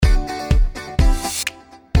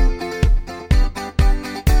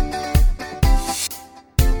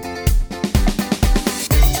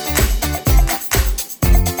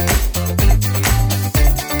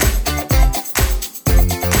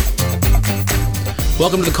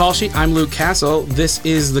Welcome to the Call Sheet. I'm Luke Castle. This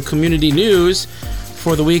is the community news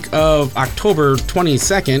for the week of October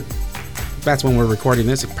 22nd. That's when we're recording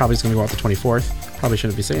this. It probably is going to go out the 24th. Probably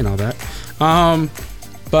shouldn't be saying all that.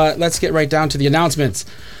 But let's get right down to the announcements.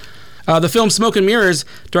 The film Smoke and Mirrors,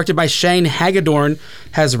 directed by Shane Hagedorn,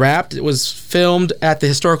 has wrapped. It was filmed at the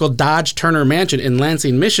historical Dodge Turner Mansion in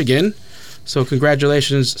Lansing, Michigan. So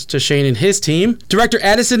congratulations to Shane and his team. Director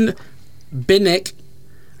Addison Binnick,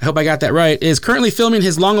 I hope I got that right, is currently filming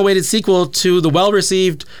his long-awaited sequel to the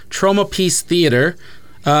well-received Trauma Piece Theater.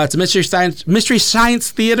 It's a mystery science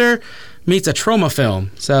theater meets a trauma film.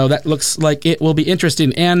 So that looks like it will be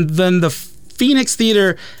interesting. And then the Phoenix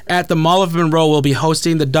Theater at the Mall of Monroe will be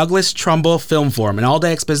hosting the Douglas Trumbull Film Forum, an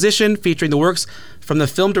all-day exposition featuring the works from the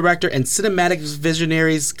film director and cinematic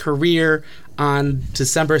visionary's career on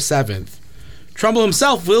December 7th. Trumbull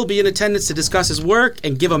himself will be in attendance to discuss his work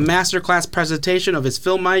and give a masterclass presentation of his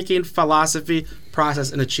filmmaking, philosophy,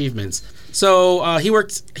 process, and achievements. So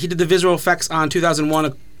he did the visual effects on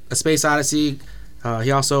 2001, A Space Odyssey.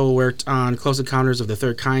 He also worked on Close Encounters of the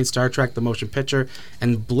Third Kind, Star Trek, the motion picture,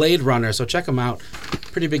 and Blade Runner. So check him out.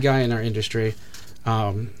 Pretty big guy in our industry.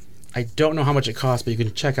 I don't know how much it costs, but you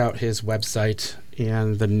can check out his website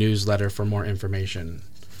and the newsletter for more information.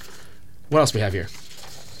 What else we have here?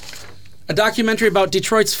 A documentary about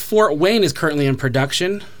Detroit's Fort Wayne is currently in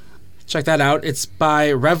production. Check that out. It's by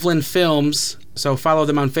Revlin Films, so follow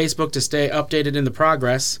them on Facebook to stay updated in the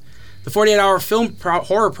progress. The 48-hour film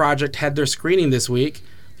horror project had their screening this week.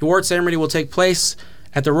 The award ceremony will take place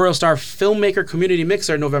at the Royal Star Filmmaker Community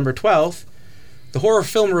Mixer November 12th. The Horror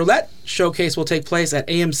Film Roulette showcase will take place at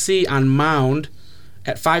AMC on Mound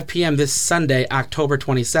at 5 p.m. this Sunday, October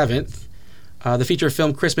 27th. The feature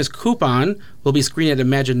film Christmas Coupon will be screened at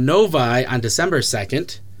Imagine Novi on December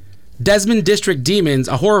 2nd. Desmond District Demons,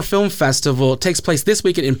 a horror film festival, takes place this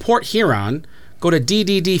weekend in Port Huron. Go to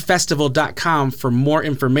dddfestival.com for more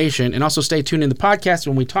information, and also stay tuned in the podcast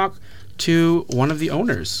when we talk to one of the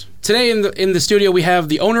owners. Today in the studio we have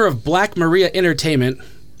the owner of Black Maria Entertainment.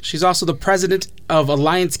 She's also the president of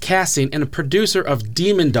Alliance Casting and a producer of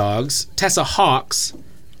Demon Dogs, Tessa Hawks.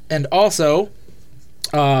 And also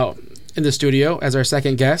in the studio as our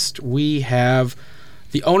second guest, we have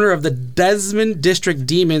the owner of the Desmond District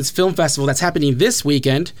Demons Film Festival that's happening this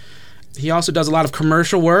weekend. He also does a lot of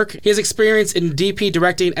commercial work. He has experience in DP,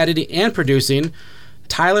 directing, editing, and producing.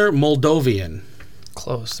 Tyler Moldovan.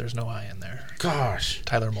 Close. There's no I in there. Gosh.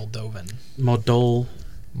 Tyler Moldovan. Moldovan.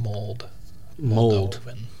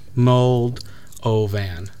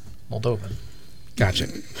 Gotcha.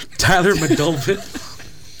 Tyler Moldovan.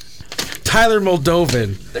 Tyler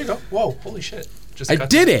Moldovan. There you go. Whoa, holy shit. I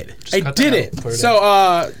did it.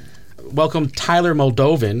 So, welcome Tyler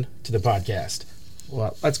Moldovan to the podcast.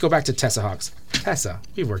 Well, let's go back to Tessa Hawks. Tessa,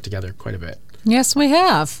 we've worked together quite a bit. Yes, we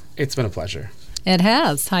have. It's been a pleasure. It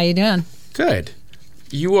has. How you doing? Good.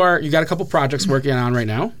 You got a couple projects working on right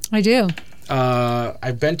now. I do.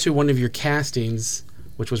 I've been to one of your castings,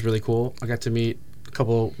 which was really cool. I got to meet a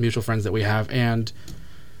couple mutual friends that we have, and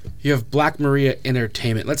you have Black Maria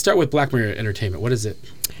Entertainment. Let's start with Black Maria Entertainment. What is it?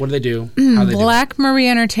 What do they do? How do they Black Maria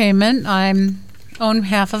Entertainment. I own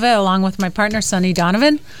half of it along with my partner, Sonny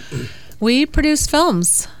Donovan. We produce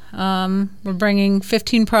films. We're bringing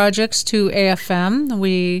 15 projects to AFM.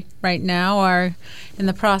 We, right now, are in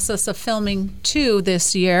the process of filming 2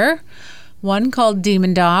 this year. One called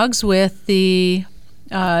Demon Dogs with the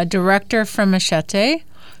director from Machete,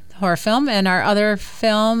 the horror film, and our other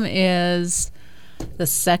film is The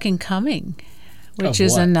Second Coming, which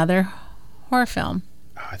is another horror film.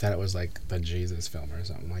 Oh, I thought it was like the Jesus film or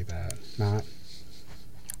something like that. Not?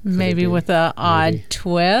 Maybe with an odd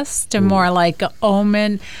twist, or more like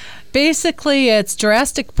Omen. Basically, it's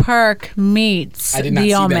Jurassic Park meets The Omen. I did not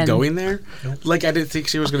see that going there. Nope. Like, I didn't think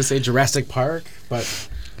she was going to say Jurassic Park, but...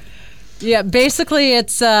 Yeah, basically,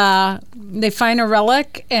 it's they find a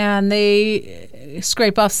relic and they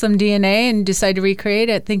scrape off some DNA and decide to recreate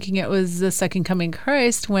it, thinking it was the Second Coming of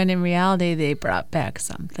Christ, when in reality they brought back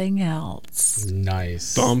something else.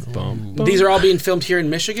 Nice. Bum. These are all being filmed here in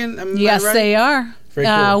Michigan? Yes, right? They are. Very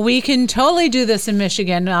cool. We can totally do this in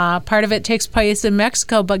Michigan. Part of it takes place in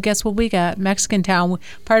Mexico, but guess what we got? Mexican town.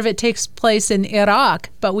 Part of it takes place in Iraq,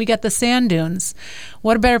 but we got the sand dunes.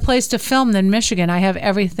 What a better place to film than Michigan? I have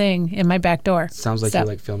everything in my back door. Sounds like you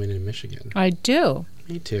like filming in Michigan. I do.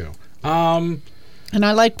 Me too. And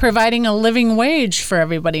I like providing a living wage for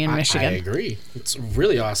everybody in Michigan. I agree. It's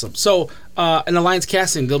really awesome. So, in Alliance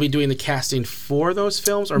Casting, they'll be doing the casting for those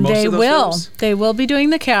films, or most of those films? They will be doing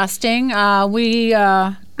the casting. We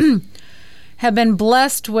have been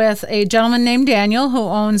blessed with a gentleman named Daniel who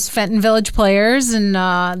owns Fenton Village Players, and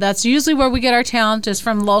that's usually where we get our talent, is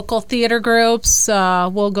from local theater groups.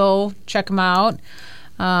 We'll go check them out.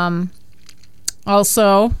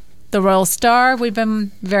 Also, the Royal Star, we've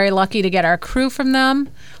been very lucky to get our crew from them.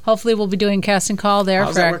 Hopefully we'll be doing casting call there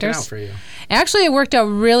How's for that actors. working out for you? Actually, it worked out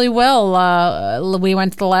really well. We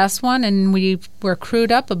went to the last one, and we were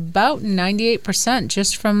crewed up about 98%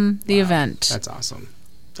 just from the event. That's awesome.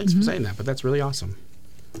 Thanks for saying that, but that's really awesome.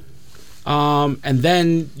 And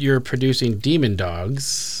then you're producing Demon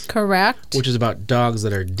Dogs. Correct. Which is about dogs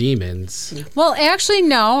that are demons. Well, actually,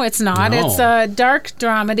 no, it's not. No. It's a dark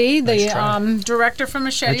dramedy. Nice try. The director from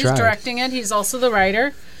Machete is tried. directing it. He's also the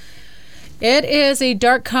writer. It is a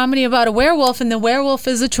dark comedy about a werewolf, and the werewolf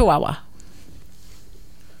is a chihuahua.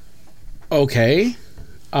 Okay.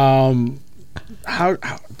 How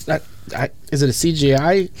that is it a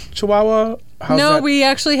CGI chihuahua? No, we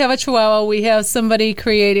actually have a chihuahua. We have somebody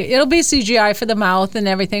created. It'll be CGI for the mouth and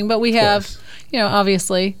everything, but we have,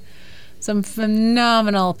 obviously some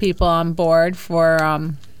phenomenal people on board for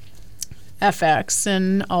FX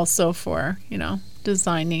and also for,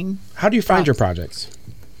 designing. How do you find your projects?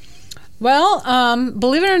 Well,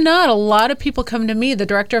 believe it or not, a lot of people come to me. The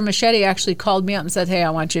director of Machete actually called me up and said, "Hey,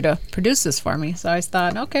 I want you to produce this for me." So I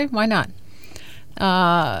thought, okay, why not?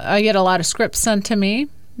 I get a lot of scripts sent to me,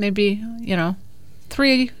 maybe,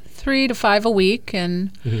 3 to 5 a week.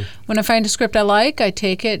 And when I find a script I like, I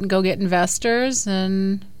take it and go get investors,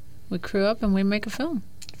 and we crew up and we make a film.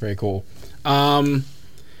 Very cool.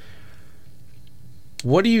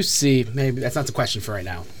 What do you see? Maybe that's not the question for right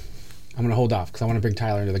now. I'm going to hold off because I want to bring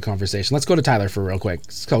Tyler into the conversation. Let's go to Tyler for real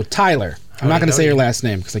quick. So, Tyler, I'm not going to say your last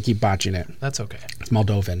name because I keep botching it. That's okay. It's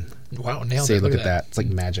Moldovan. Wow, nailed See, it. look at that. It's like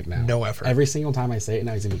magic now. No effort. Every single time I say it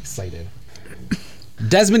now, he's going to be excited.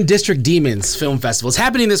 Desmond District Demons Film Festival is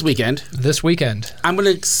happening this weekend. This weekend. I'm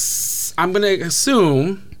going to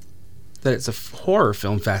assume that it's a horror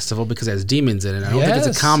film festival because it has demons in it. I don't think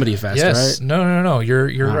it's a comedy fest, yes. right? No. You're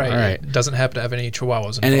right. All right. It doesn't happen to have any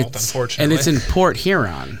chihuahuas involved, unfortunately. And it's in Port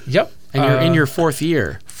Huron. Yep. And you're in your fourth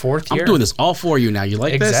year. Fourth year. I'm doing this all for you now. You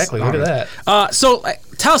like this? Exactly. Look at that. So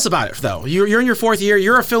tell us about it, though. You're in your fourth year.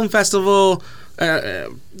 You're a film festival,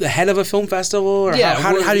 the head of a film festival? Or Yeah.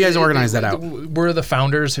 How do you guys organize that out? We're the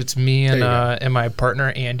founders. It's me and my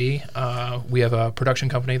partner, Andy. We have a production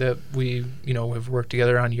company that we, have worked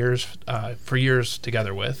together on for years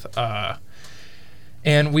together with.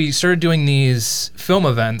 And we started doing these film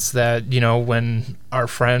events that, when our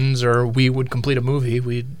friends or we would complete a movie,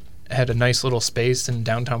 we had a nice little space in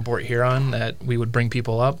downtown Port Huron that we would bring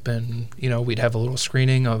people up and, we'd have a little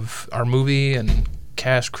screening of our movie and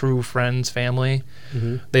cast, crew, friends, family.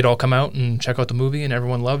 Mm-hmm. They'd all come out and check out the movie and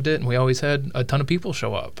everyone loved it. And we always had a ton of people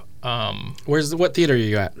show up. What theater are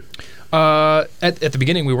you at? At the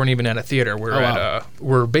beginning, we weren't even at a theater.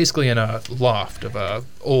 We're basically in a loft of a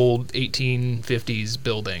old 1850s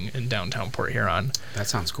building in downtown Port Huron. That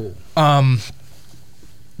sounds cool.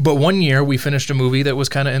 But one year we finished a movie that was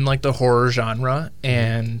kind of in like the horror genre,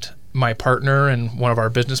 and my partner and one of our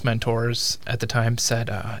business mentors at the time said,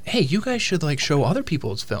 "Hey, you guys should like show other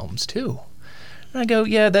people's films too." And I go,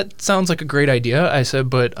 "Yeah, that sounds like a great idea." I said,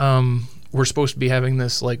 "But we're supposed to be having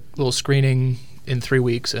this like little screening in 3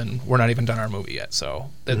 weeks, and we're not even done our movie yet. So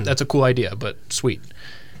that's a cool idea, but sweet."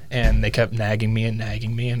 And they kept nagging me,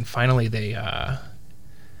 and finally they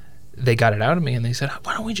got it out of me, and they said,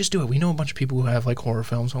 "Why don't we just do it? We know a bunch of people who have like horror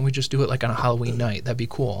films. Why don't we just do it like on a Halloween night? That'd be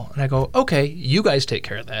cool." And I go, "Okay, you guys take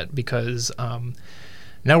care of that because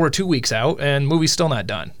now we're 2 weeks out and movie's still not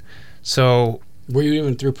done." So were you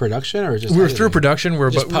even through production or just? We were through production.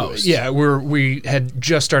 Just post. Yeah, we had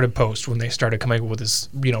just started post when they started coming up with this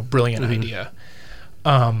brilliant idea.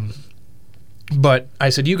 But I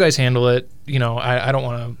said, "You guys handle it. I don't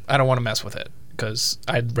want to mess with it because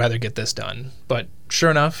I'd rather get this done." But sure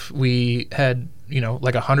enough, we had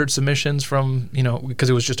like 100 submissions from because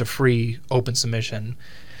it was just a free open submission,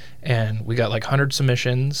 and we got like 100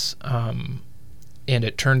 submissions, and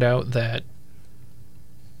it turned out that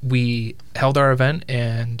we held our event,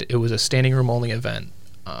 and it was a standing room only event.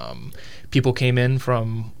 People came in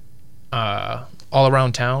from all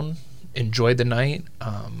around town, enjoyed the night.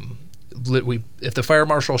 If the fire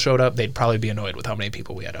marshal showed up, they'd probably be annoyed with how many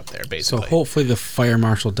people we had up there, basically. So hopefully the fire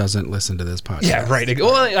marshal doesn't listen to this podcast. Yeah, right.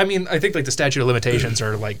 Well, I mean, I think like the statute of limitations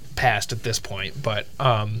are like passed at this point, but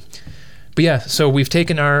yeah. So we've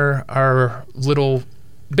taken our little,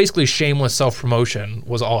 basically shameless self-promotion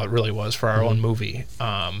was all it really was for our own movie,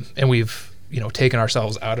 and we've taken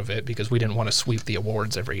ourselves out of it because we didn't want to sweep the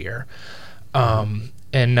awards every year.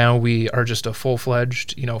 And now we are just a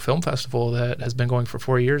full-fledged, film festival that has been going for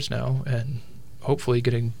 4 years now, and hopefully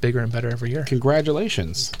getting bigger and better every year.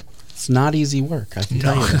 Congratulations. It's not easy work, I can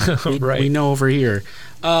tell you that. Right. We know over here.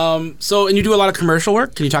 And you do a lot of commercial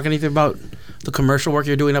work. Can you talk anything about the commercial work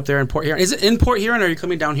you're doing up there in Port Huron? Is it in Port Huron, or are you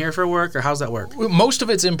coming down here for work, or how's that work? Most of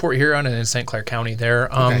it's in Port Huron and in St. Clair County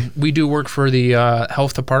there. Okay. We do work for the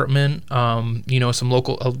health department, some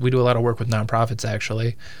local, we do a lot of work with nonprofits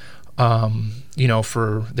actually.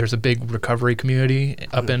 There's a big recovery community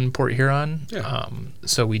up in Port Huron. Yeah.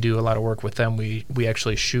 So we do a lot of work with them. We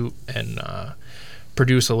actually shoot and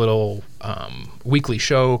produce a little weekly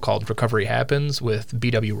show called Recovery Happens with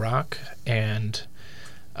BW Rock. And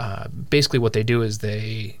basically what they do is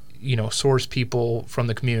they, source people from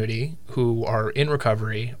the community who are in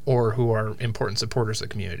recovery or who are important supporters of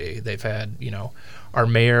the community. They've had, our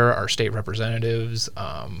mayor, our state representatives,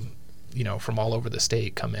 from all over the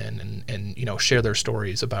state come in and share their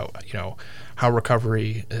stories about, how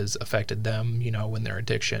recovery has affected them, in their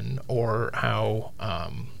addiction, or how,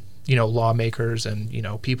 lawmakers and,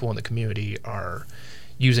 people in the community are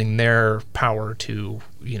using their power to,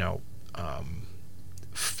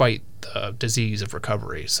 fight the disease of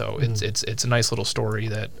recovery. So it's a nice little story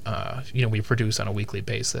that, we produce on a weekly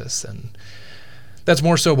basis. And that's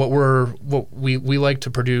more so what we like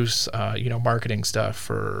to produce, marketing stuff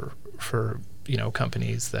for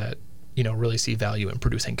companies that, really see value in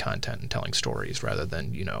producing content and telling stories rather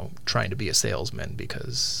than, trying to be a salesman,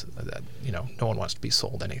 because that, no one wants to be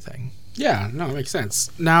sold anything. Yeah, no, it makes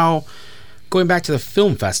sense. Now, going back to the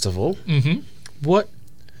film festival, what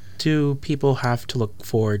do people have to look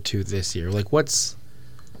forward to this year? Like, what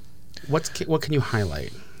can you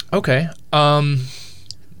highlight? Okay. I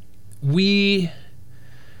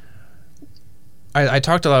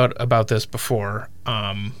talked a lot about this before.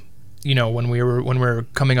 When we were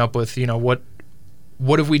coming up with,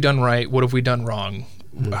 what have we done right? What have we done wrong?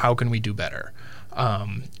 How can we do better?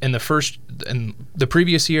 In the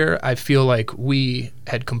previous year, I feel like we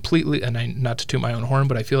had completely, not to toot my own horn,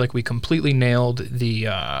 but I feel like we completely nailed the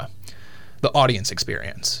audience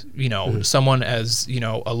experience. Someone as,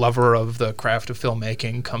 a lover of the craft of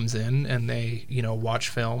filmmaking comes in and they, watch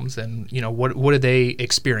films and, what do they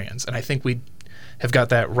experience? And I think we have got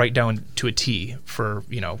that right down to a T for,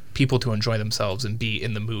 people to enjoy themselves and be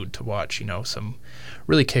in the mood to watch, some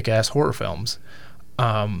really kick-ass horror films.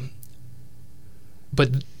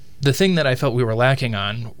 But the thing that I felt we were lacking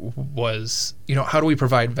on was, how do we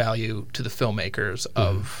provide value to the filmmakers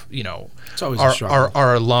of, It's always a struggle.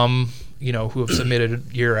 our alum, who have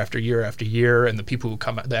submitted year after year after year, and the people who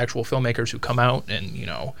come, the actual filmmakers who come out and,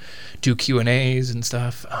 do Q&As and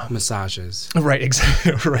stuff. Massages. Right,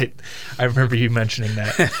 exactly. Right. I remember you mentioning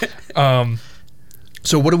that.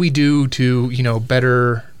 So what do we do to,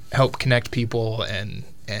 better help connect people and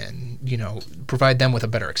provide them with a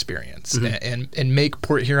better experience and make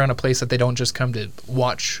Port Huron a place that they don't just come to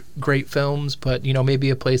watch great films, but, maybe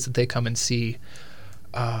a place that they come and see,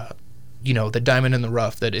 the diamond in the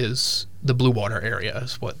rough that is the Blue Water area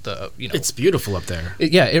is what the, It's beautiful up there.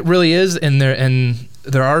 It really is. And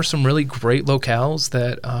there are some really great locales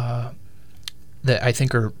that I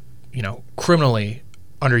think are, criminally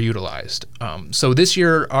underutilized. So this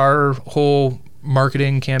year, our whole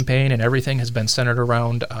marketing campaign and everything has been centered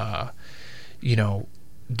around,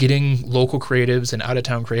 getting local creatives and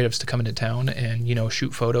out-of-town creatives to come into town and,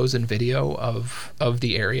 shoot photos and video of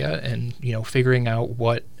the area and, figuring out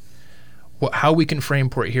how we can frame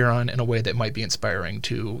Port Huron in a way that might be inspiring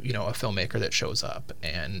to, a filmmaker that shows up.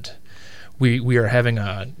 And we are having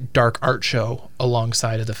a dark art show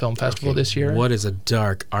alongside of the film festival this year. What is a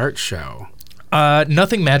dark art show?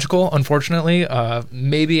 Nothing magical, unfortunately.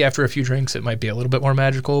 Maybe after a few drinks, it might be a little bit more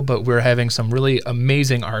magical, but we're having some really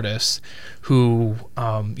amazing artists who,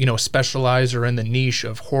 specialize or in the niche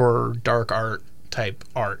of horror, dark art type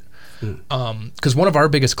art. Because one of our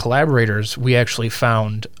biggest collaborators, we actually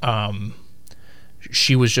found,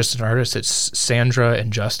 she was just an artist. It's Sandra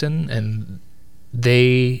and Justin, and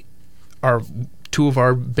they are two of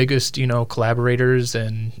our biggest, collaborators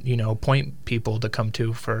and, point people to come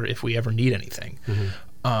to for if we ever need anything.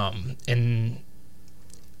 And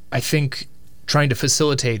I think trying to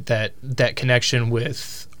facilitate that connection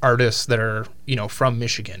with artists that are, from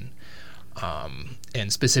Michigan,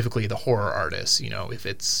 and specifically the horror artists, if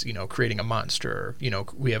it's, creating a monster,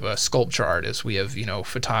 we have a sculpture artist, we have,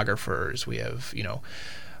 photographers, we have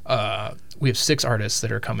 6 artists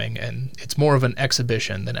that are coming, and it's more of an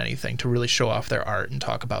exhibition than anything to really show off their art and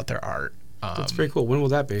talk about their art. That's very cool. When will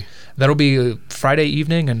that be? That'll be Friday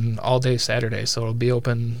evening and all day Saturday, so it'll be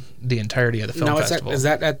open the entirety of the film festival. Is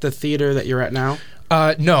that at the theater that you're at now?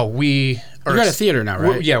 No, you're at a theater now,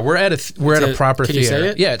 right? We're at a proper can theater. You say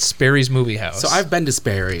it? Yeah, it's Sperry's Movie House. So I've been to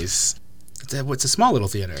Sperry's. it's a small little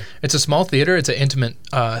theater. It's a small theater. It's an intimate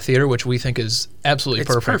theater, which we think is absolutely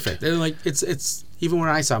It's perfect. And like it's even when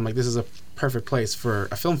I saw, I'm like, this is a perfect place for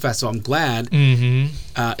a film festival. I'm glad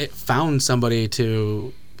it found somebody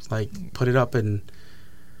to like put it up, and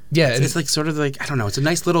it's like sort of like, I don't know. It's a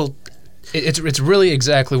nice little. It's really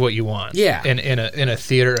exactly what you want. Yeah. In a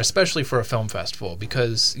theater, especially for a film festival,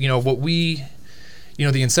 because what we.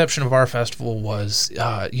 The inception of our festival was,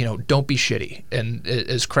 don't be shitty. And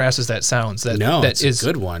as crass as that sounds, that is a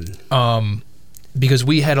good one. Because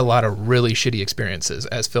we had a lot of really shitty experiences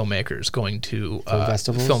as filmmakers going to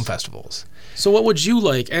film festivals. So what would you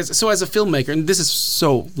like, as a filmmaker, and this is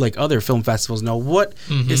so like other film festivals know, what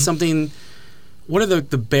is something, what are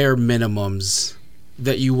the bare minimums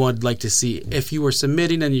that you would like to see if you were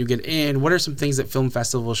submitting and you get in? What are some things that film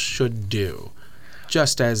festivals should do?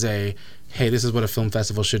 Just as a, hey, this is what a film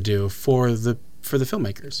festival should do for the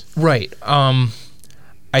filmmakers. Right.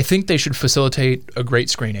 I think they should facilitate a great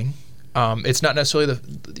screening. It's not necessarily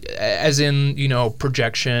as in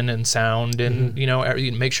projection and sound and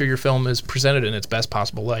make sure your film is presented in its best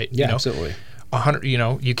possible light. Yeah, absolutely. 100.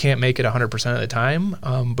 You can't make it 100% of the time,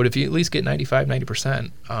 but if you at least get 95,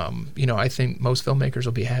 90%, I think most filmmakers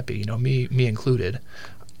will be happy. Me included.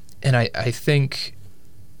 And I think,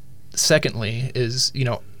 secondly, is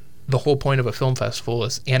the whole point of a film festival,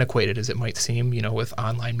 as antiquated as it might seem, with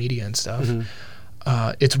online media and stuff,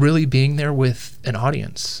 it's really being there with an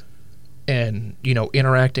audience and,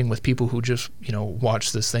 interacting with people who just,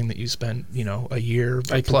 watch this thing that you spent, a year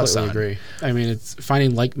plus on. I completely agree. I mean, it's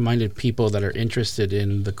finding like-minded people that are interested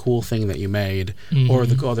in the cool thing that you made or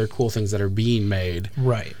the other cool things that are being made.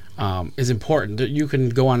 Right. Is important. You can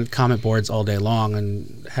go on comment boards all day long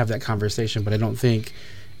and have that conversation, but I don't think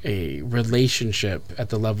a relationship at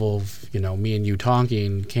the level of me and you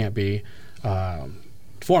talking can't be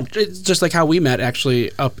formed. It's just like how we met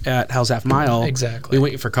actually up at Hell's Half Mile. Exactly. We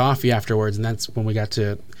went for coffee afterwards, and that's when we got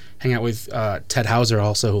to hang out with Ted Hauser,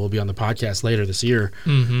 also, who will be on the podcast later this year.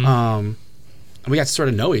 And we got to sort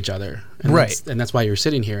of know each other, and right? That's why you're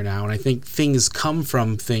sitting here now. And I think things come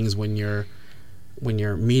from things when you're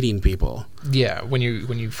meeting people. Yeah, when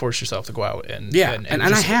you force yourself to go out and and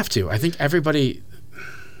I have to. I think everybody.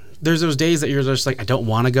 There's those days that you're just like, I don't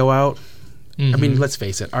want to go out. I mean, let's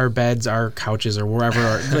face it, our beds, our couches, or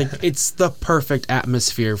wherever, like, it's the perfect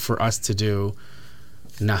atmosphere for us to do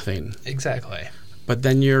nothing. Exactly. But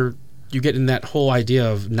then you get in that whole idea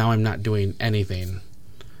of, now I'm not doing anything.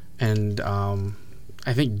 And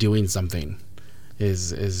I think doing something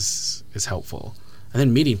is helpful. And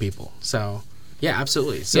then meeting people. So, yeah,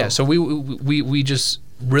 absolutely. So we just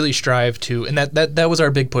really strive to, and that was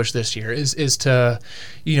our big push this year, is to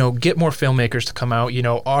get more filmmakers to come out,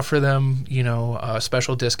 offer them a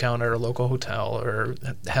special discount at a local hotel, or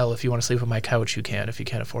hell, if you want to sleep on my couch, you can, if you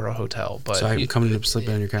can't afford a hotel. But so I'm coming to sleep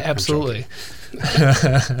on your couch. Absolutely.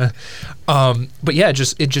 But yeah,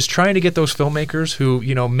 just trying to get those filmmakers who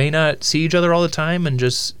may not see each other all the time, and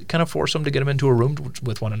just kind of force them to get them into a room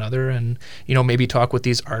with one another, and maybe talk with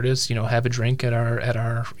these artists, have a drink at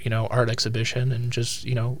our art exhibition, and just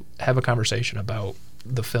have a conversation about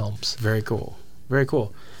the films. Very cool. Very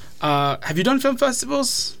cool. Have you done film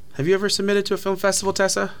festivals? Have you ever submitted to a film festival,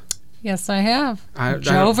 Tessa? Yes, I have.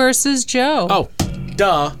 Joe versus Joe. Oh,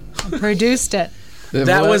 duh. I produced it.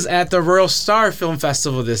 That was at the Royal Star Film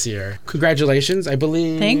Festival this year. Congratulations, I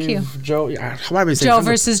believe. Thank you. Joe, how am I saying? Joe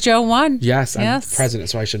versus Joe won. Yes, I'm president,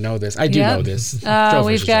 so I should know this. I do know this.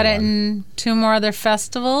 We've got it in 2 more other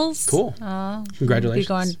festivals. Cool.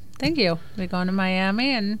 Congratulations. Thank you. We're going to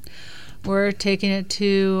Miami, and we're taking it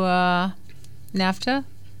to NAFTA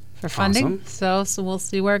for funding. Awesome. So we'll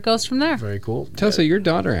see where it goes from there. Very cool. Tessa, your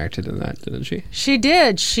daughter acted in that, didn't she? She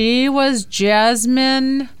did. She was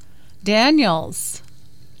Jasmine Daniels.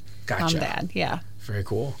 Gotcha. Dad, yeah. Very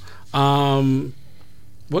cool.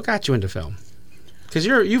 What got you into film? Because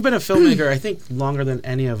you've been a filmmaker, I think, longer than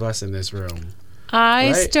any of us in this room.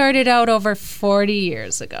 I started out over 40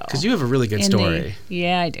 years ago. Because you have a really good story.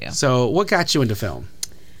 Yeah, I do. So what got you into film?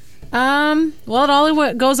 Well,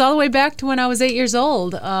 it goes all the way back to when I was 8 years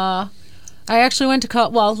old. I actually went to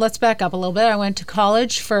let's back up a little bit. I went to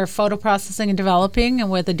college for photo processing and developing,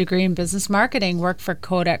 and with a degree in business marketing, worked for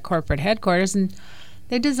Kodak corporate headquarters, and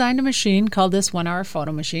they designed a machine called this 1-hour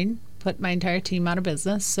photo machine. Put my entire team out of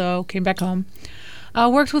business, so came back home.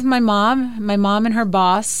 Worked with my mom and her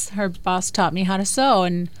boss. Her boss taught me how to sew,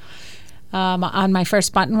 and on my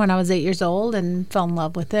first button when I was 8 years old, and fell in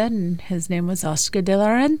love with it. And his name was Oscar de la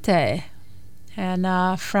Rente.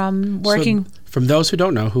 And from working, from those who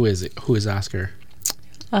don't know, who is Oscar?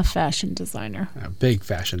 A fashion designer. A big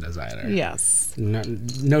fashion designer. Yes.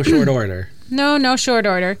 No short order. No short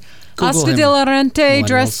order. Google Oscar him, de la Renta millennials.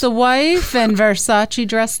 dressed the wife, and Versace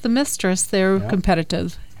dressed the mistress. They were Yep.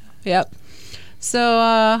 competitive. Yep.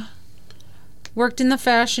 So, worked in the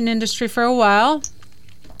fashion industry for a while.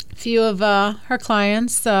 A few of her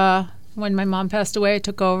clients. When my mom passed away, I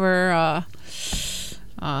took over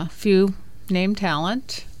a few name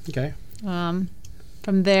talent. Okay.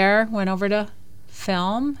 From there, went over to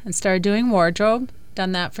film and started doing wardrobe.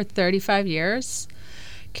 Done that for 35 years.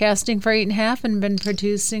 Casting for 8.5 and been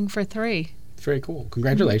producing for 3. Very cool.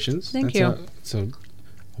 Congratulations. Thank you. It's a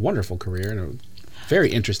wonderful career and a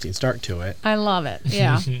very interesting start to it. I love it.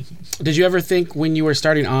 Yeah. Did you ever think when you were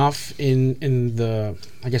starting off in the,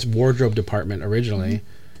 I guess, wardrobe department originally,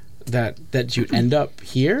 that you'd end up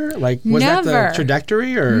here? Like, was that Never. the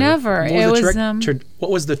trajectory or Never. What It was, was,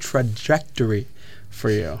 what was the trajectory for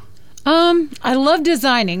you? I love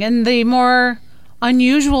designing, and the more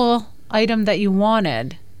unusual item that you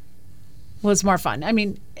wanted was more fun. I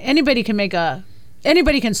mean, anybody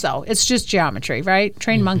can sew. It's just geometry, right?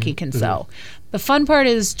 Trained monkey can sew. The fun part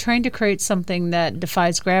is trying to create something that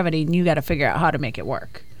defies gravity, and you got to figure out how to make it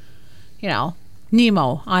work. You know,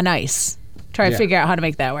 Nemo on ice. Try to figure out how to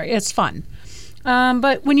make that work. It's fun.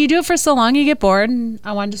 But when you do it for so long, you get bored, and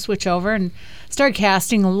I wanted to switch over and start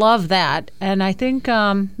casting. Love that. And I think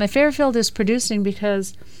my favorite field is producing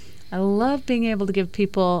because I love being able to give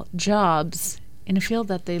people jobs in a field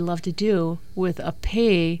that they love to do with a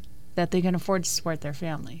pay that they can afford to support their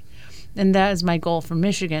family. And that is my goal for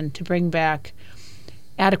Michigan, to bring back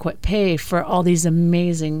adequate pay for all these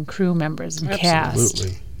amazing crew members and cast.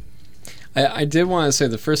 Absolutely. I did want to say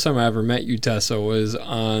the first time I ever met you, Tessa, was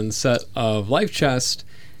on set of Life Chest,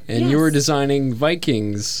 and you Yes. were designing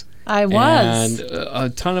Vikings. I was. And a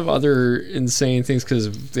ton of other insane things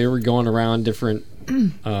because they were going around different...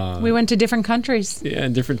 We went to different countries. Yeah,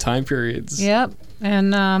 in different time periods. Yep.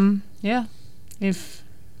 And, if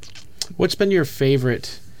What's been your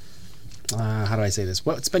favorite, how do I say this?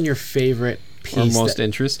 What's been your favorite Or piece? most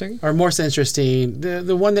interesting? Or most interesting,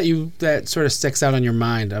 the one that sort of sticks out on your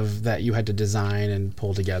mind of that you had to design and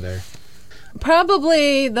pull together.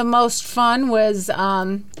 probably the most fun was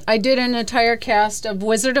I did an entire cast of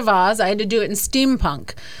Wizard of Oz. I had to do it in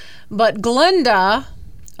steampunk. But Glenda,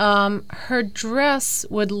 her dress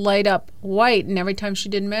would light up white, and every time she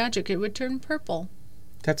did magic, it would turn purple.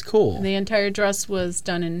 That's cool. The entire dress was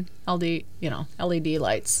done in LED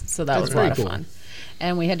lights, so that That's was a very lot of cool. fun.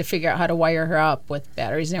 And we had to figure out how to wire her up with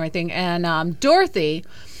batteries and everything. And Dorothy,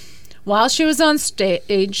 while she was on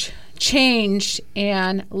stage, changed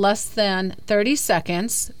in less than 30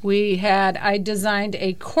 seconds. I designed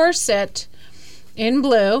a corset in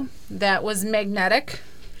blue that was magnetic,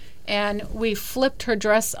 and we flipped her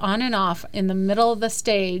dress on and off in the middle of the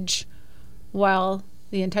stage while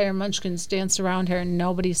the entire Munchkins danced around her, and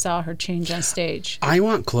nobody saw her change on stage. I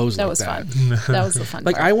want clothes That like was that. fun. That was the fun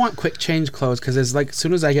Like, part. I want quick change clothes because it's like as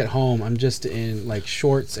soon as I get home, I'm just in like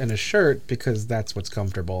shorts and a shirt because that's what's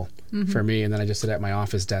comfortable for me. And then I just sit at my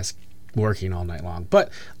office desk working all night long. But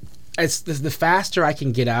it's the faster I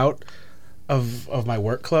can get out of my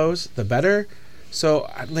work clothes, the better. So,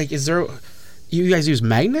 like, you guys use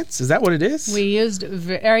magnets? Is that what it is? We used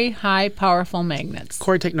very high, powerful magnets.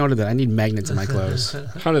 Corey, take note of that. I need magnets in my clothes.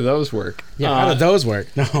 How do those work? Yeah, how do those work?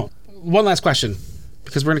 No. One last question,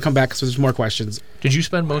 because we're going to come back, so there's more questions. Did you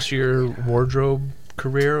spend most of your wardrobe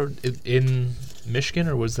career in Michigan,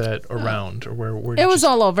 or was that around, or where did It was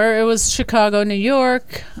all over. It was Chicago, New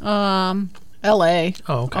York, L.A.,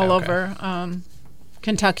 Oh, okay, all okay. over,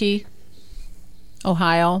 Kentucky,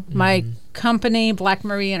 Ohio. My company, Black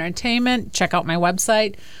Marie Entertainment, check out my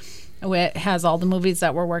website. It has all the movies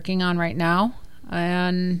that we're working on right now,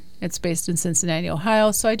 and it's based in Cincinnati,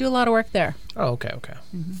 Ohio, so I do a lot of work there. Oh, okay.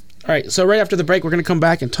 All right, so right after the break, we're going to come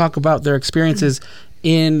back and talk about their experiences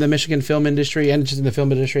in the Michigan film industry and just in the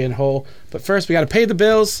film industry in whole. But first, we got to pay the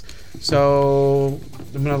bills, so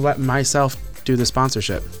I'm going to let myself do the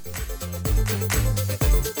sponsorship.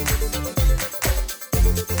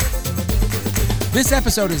 This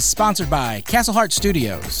episode is sponsored by Castle Heart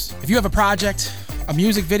Studios. If you have a project, a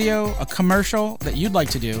music video, a commercial that you'd like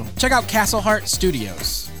to do, check out Castle Heart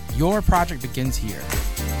Studios. Your project begins here.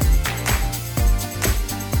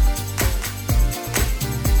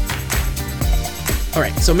 All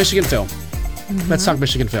right, so Michigan Film. Let's talk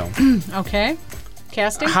Michigan Film. Okay.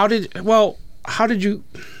 Casting? How did you,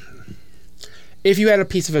 if you had a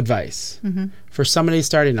piece of advice for somebody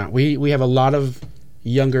starting out, we have a lot of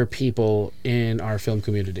younger people in our film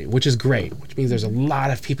community, which is great, which means there's a lot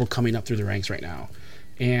of people coming up through the ranks right now.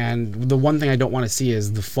 And the one thing I don't want to see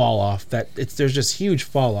is the fall off. There's just huge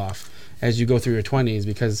fall off as you go through your 20s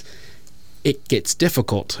because it gets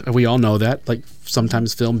difficult. We all know that. Like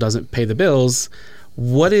sometimes film doesn't pay the bills.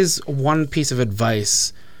 What is one piece of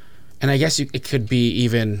advice? And I guess it could be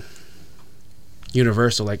even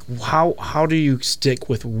universal. Like how do you stick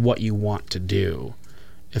with what you want to do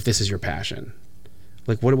if this is your passion?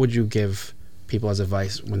 Like what would you give people as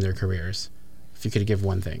advice in their careers if you could give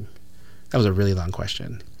one thing? That was a really long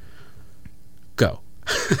question. Go.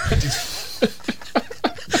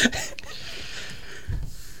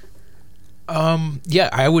 Yeah,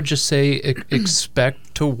 I would just say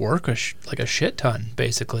expect to work a shit ton,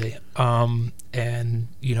 basically. And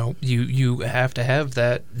you have to have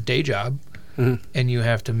that day job, and you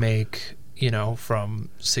have to make from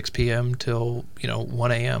 6 p.m. till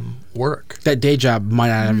 1 a.m. work. That day job might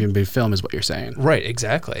not even be film, is what you're saying. Right,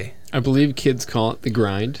 exactly. I believe kids call it the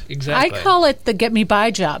grind. Exactly. I call it the get me by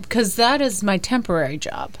job because that is my temporary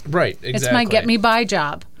job. Right, exactly. It's my get me by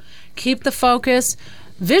job. Keep the focus.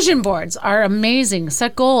 Vision boards are amazing.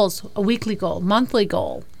 Set goals, a weekly goal, monthly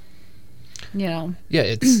goal. Yeah,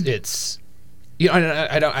 it's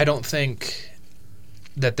I don't think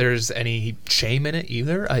that there's any shame in it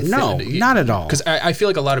either. No, not at all. Because I feel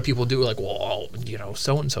like a lot of people do like, well,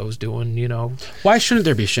 so and so's doing, Why shouldn't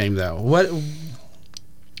there be shame though? What?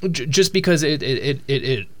 Just because it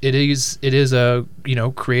is a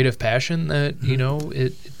creative passion that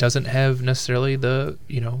it doesn't have necessarily the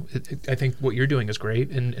I think what you're doing is great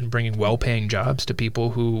in bringing well-paying jobs to people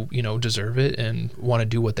who deserve it and want to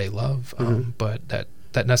do what they love, but that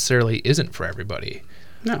necessarily isn't for everybody.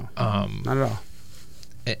 No, not at all.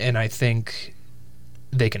 And I think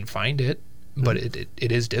they can find it, but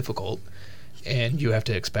it is difficult, and you have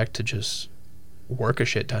to expect to just work a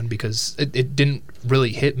shit ton because it didn't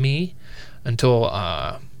really hit me until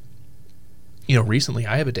recently.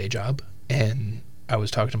 I have a day job, and I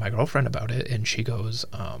was talking to my girlfriend about it, and she goes,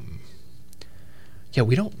 yeah,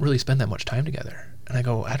 we don't really spend that much time together. And I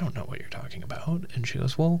go, I don't know what you're talking about. And she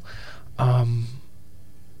goes, well,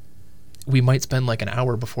 we might spend like an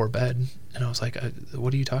hour before bed. And I was like,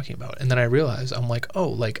 what are you talking about? And then I realized, I'm like, oh,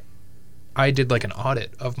 like I did like an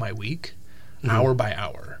audit of my week, hour by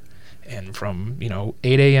hour. And from,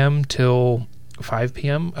 8 a.m. till 5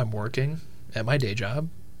 p.m., I'm working at my day job.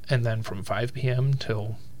 And then from 5 p.m.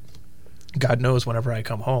 till God knows whenever I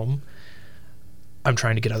come home, I'm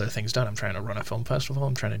trying to get other things done. I'm trying to run a film festival.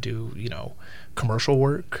 I'm trying to do, commercial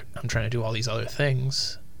work. I'm trying to do all these other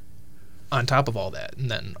things on top of all that.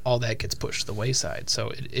 And then all that gets pushed to the wayside.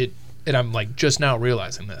 So and I'm like just now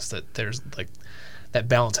realizing this, that there's like that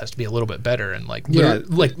balance has to be a little bit better. And like,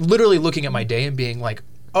 literally looking at my day and being like,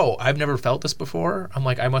 oh, I've never felt this before. I'm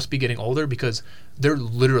like, I must be getting older because there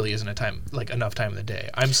literally isn't enough time in the day.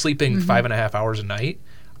 I'm sleeping 5.5 hours a night.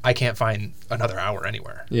 I can't find another hour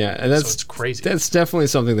anywhere. Yeah, and so it's crazy. That's definitely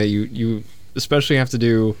something that you especially have to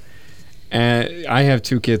do. And I have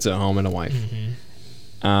 2 kids at home and a wife.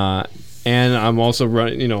 And I'm also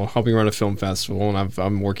helping run a film festival, and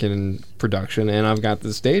I'm working in production, and I've got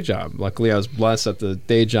this day job. Luckily, I was blessed that the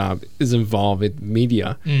day job is involved in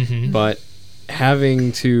media, but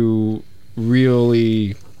having to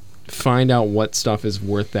really find out what stuff is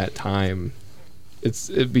worth that time,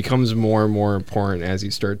 it becomes more and more important as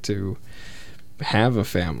you start to have a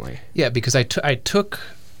family. Yeah, because I took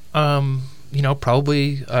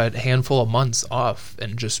probably a handful of months off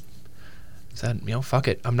and just said, fuck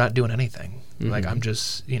it, I'm not doing anything. Like I'm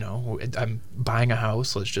just, I'm buying a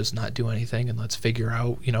house, let's just not do anything and let's figure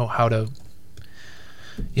out, how to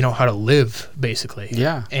live basically.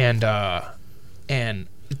 Yeah. And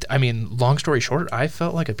I mean, long story short, I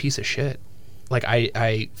felt like a piece of shit. Like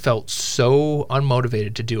I felt so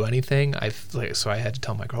unmotivated to do anything. So I had to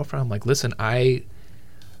tell my girlfriend, I'm like, listen, I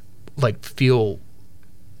like feel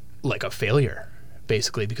like a failure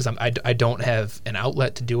basically because I don't have an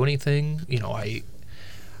outlet to do anything. I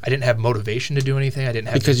didn't have motivation to do anything. I didn't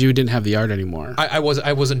have because you didn't have the art anymore. I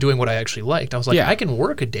wasn't doing what I actually liked. I was like, I can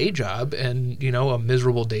work a day job and a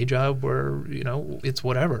miserable day job where it's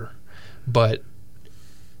whatever, but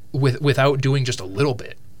without doing just a little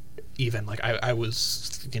bit, even like I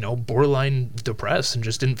was borderline depressed and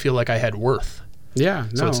just didn't feel like I had worth. Yeah,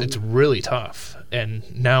 no. So it's really tough. And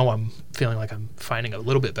now I'm feeling like I'm finding a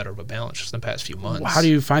little bit better of a balance just in the past few months. How do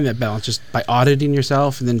you find that balance? Just by auditing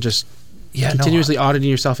yourself and then just continuously auditing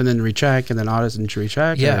yourself and then recheck and then audit and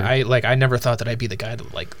recheck? Yeah, I never thought that I'd be the guy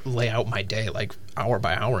to like lay out my day like hour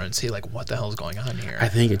by hour and see like what the hell is going on here. I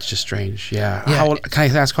think it's just strange. Yeah. How old,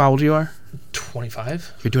 can I ask how old you are?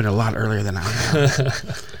 25. You're doing it a lot earlier than I am.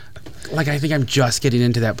 Like I think I'm just getting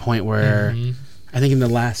into that point where I think in the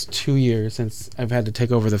last 2 years since I've had to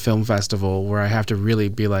take over the film festival, where I have to really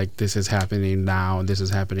be like, this is happening now, and this is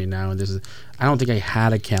happening now, and this is. I don't think I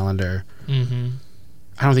had a calendar. Mm-hmm.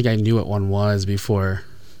 I don't think I knew what one was before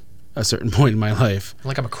a certain point in my life.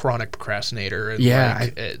 Like I'm a chronic procrastinator. And Yeah,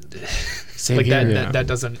 Same like here. that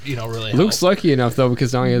doesn't really Luke's help. lucky enough though,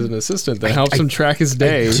 because now he has an assistant that helps him track his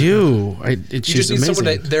day. I do. You just need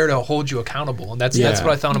someone there to hold you accountable, and that's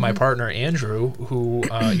what I found in my partner Andrew, who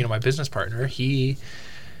my business partner.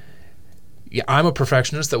 I'm a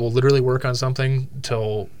perfectionist that will literally work on something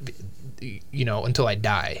until I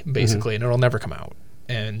die, basically, and it'll never come out.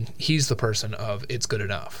 And he's the person of it's good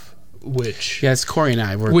enough. Which it's Corey and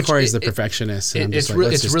I. Corey's the perfectionist. And it's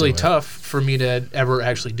really tough for me to ever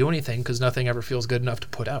actually do anything because nothing ever feels good enough to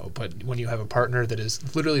put out. But when you have a partner that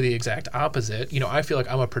is literally the exact opposite, I feel like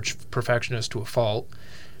I'm a perfectionist to a fault,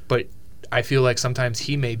 but I feel like sometimes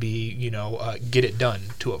he may be, get it done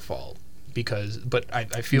to a fault. But I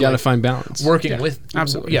feel you gotta like find balance. Working with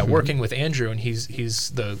absolutely, working with Andrew, and he's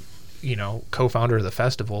the co-founder of the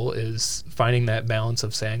festival, is finding that balance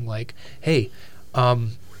of saying like, hey,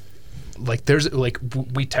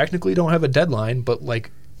 we technically don't have a deadline, but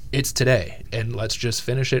like it's today, and let's just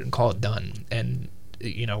finish it and call it done. And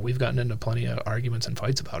we've gotten into plenty of arguments and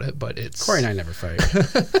fights about it, but it's Corey and I never fight.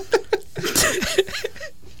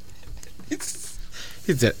 it's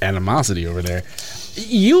that animosity over there.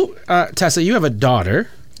 You, Tessa, you have a daughter.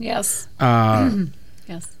 Yes.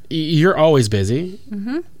 Yes. You're always busy.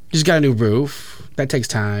 Mm-hmm. You just got a new roof. That takes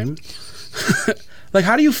time. Like,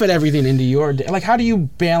 how do you fit everything into your day? Like, how do you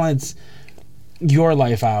balance your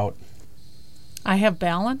life out? I have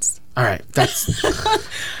balance. All right, that's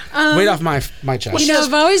weight off my chest.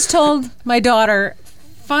 I've always told my daughter,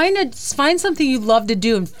 find something you love to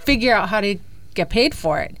do and figure out how to get paid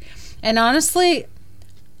for it. And honestly,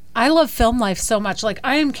 I love film life so much. Like,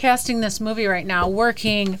 I am casting this movie right now,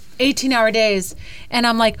 working 18-hour days, and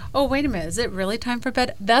I'm like, oh, wait a minute, is it really time for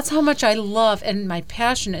bed? That's how much I love, and my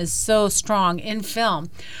passion is so strong in film.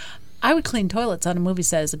 I would clean toilets on a movie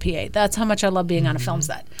set as a PA. That's how much I love being on a film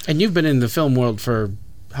set. And you've been in the film world for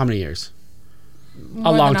how many years?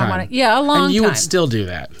 More a long than time. A long time. And you would still do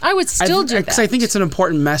that. I would still do that. Because I think it's an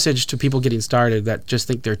important message to people getting started that just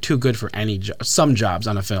think they're too good for some jobs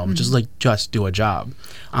on a film. Mm-hmm. Just do a job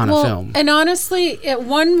on a film. And honestly,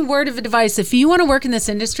 one word of advice, if you want to work in this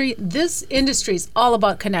industry is all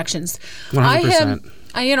about connections. 100%.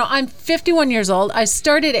 I'm 51 years old. I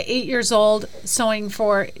started at 8 years old sewing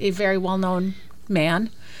for a very well-known man.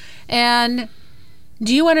 And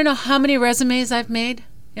do you want to know how many resumes I've made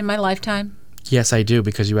in my lifetime? Yes, I do,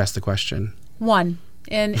 because you asked the question. One.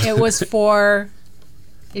 And it was for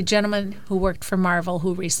a gentleman who worked for Marvel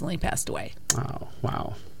who recently passed away. Oh,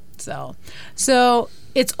 wow. So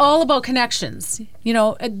it's all about connections.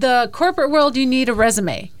 The corporate world, you need a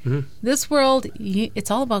resume. Mm-hmm. This world,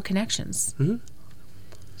 it's all about connections. Mm-hmm.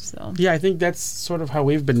 So yeah, I think that's sort of how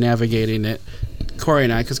we've been navigating it. Corey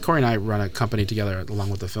and I run a company together along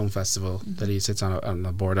with the film festival mm-hmm. that he sits on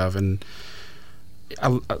the board of, and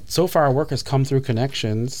so far our work has come through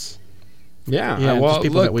connections. Yeah, well,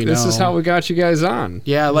 people that we know. This is how we got you guys on.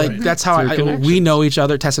 Yeah, that's how we know each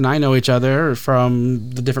other. Tess and I know each other from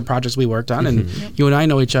the different projects we worked on, and you and I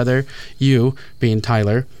know each other. You being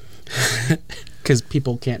Tyler, because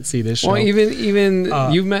people can't see this show. Well,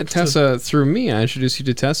 even you met Tessa through me. I introduced you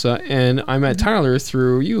to Tessa, and I met Tyler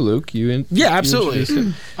through you, Luke. Absolutely.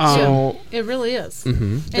 So it really is.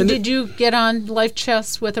 Mm-hmm. And did you get on Life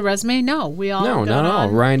Chess with a resume? No, we all no, not at all.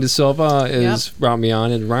 Ryan De Silva has brought me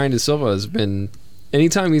on, and Ryan De Silva has been.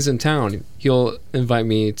 Anytime he's in town, he'll invite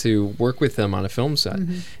me to work with him on a film set,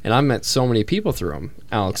 and I've met so many people through him.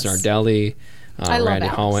 Alex Nardelli. Randy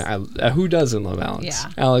Hallway. Who doesn't love Alex? Yeah.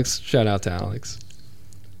 Alex, shout out to Alex.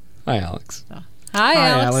 Hi, Alex. Hi,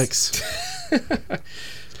 Alex.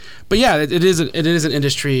 But yeah, it is an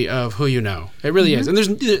industry of who you know. It really is, and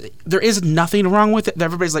there is nothing wrong with it.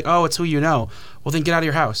 Everybody's like, oh, it's who you know. Well, then get out of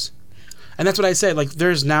your house. And that's what I say. Like,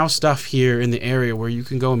 there's now stuff here in the area where you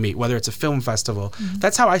can go and meet, whether it's a film festival. Mm-hmm.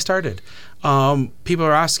 That's how I started. People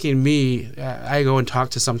are asking me. I go and talk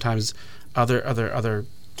to sometimes other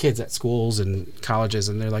kids at schools and colleges,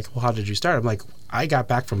 and they're like, well, how did you start? I'm like, I got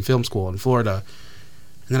back from film school in Florida,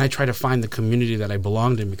 and then I tried to find the community that I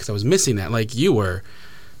belonged in because I was missing that, like you were,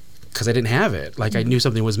 because I didn't have it. Like, I knew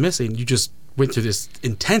something was missing. You just went through this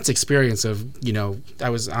intense experience of, I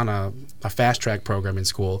was on a fast track program in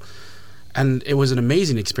school, and it was an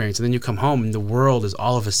amazing experience. And then you come home and the world is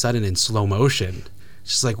all of a sudden in slow motion.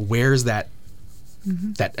 It's just like, where's that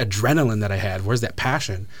that adrenaline that I had? Where's that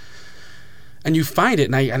passion? And you find it,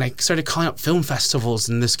 and I started calling up film festivals,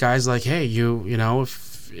 and this guy's like, hey, you know,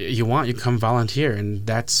 if you want, you can come volunteer, and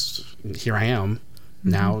here I am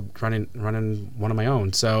now running one of my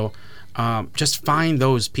own. So just find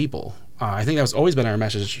those people. I think that's always been our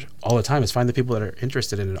message all the time, is find the people that are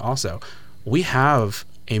interested in it. Also, we have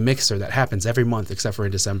a mixer that happens every month except for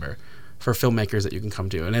in December for filmmakers that you can come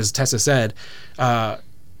to. And as Tessa said,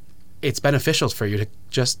 it's beneficial for you to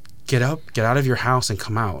just get out of your house and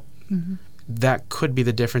come out. That could be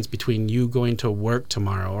the difference between you going to work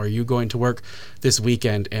tomorrow or you going to work this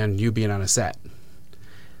weekend and you being on a set.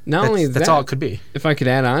 That's all it could be. If I could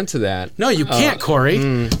add on to that. No, you can't, Corey.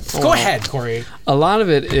 Go ahead, Corey. A lot of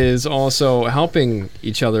it is also helping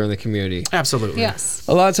each other in the community. Absolutely. Yes.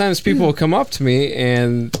 A lot of times people will come up to me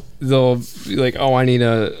and they'll be like, oh, I need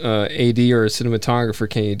a AD or a cinematographer.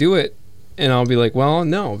 Can you do it? And I'll be like, well,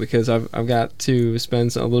 no, because I've got to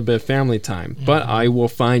spend a little bit of family time. But I will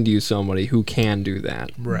find you somebody who can do that.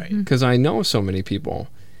 Right. Because I know so many people.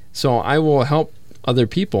 So I will help other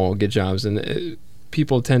people get jobs, and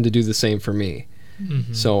people tend to do the same for me.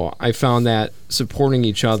 So I found that supporting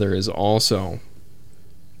each other is also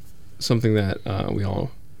something that we all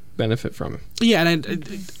benefit from. Yeah, and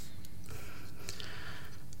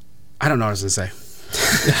I don't know what I was going to say.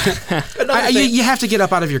 You have to get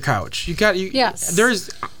up out of your couch. Yes.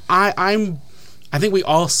 I think we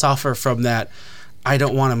all suffer from that. I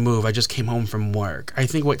don't want to move. I just came home from work. I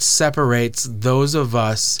think what separates those of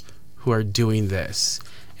us who are doing this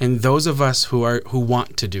and those of us who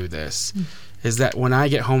want to do this is that when I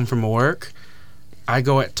get home from work, I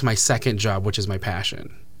go to my second job, which is my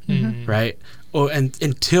passion, right? And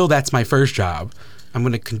until that's my first job, I'm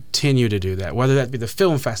going to continue to do that, whether that be the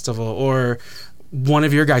film festival or one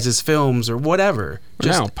of your guys' films or whatever.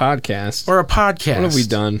 Now, podcast. Or a podcast. What have we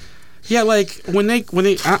done? Yeah, like when they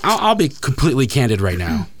I'll be completely candid right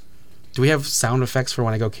now. Do we have sound effects for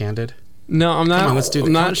when I go candid? No, I'm not. Come on, let's do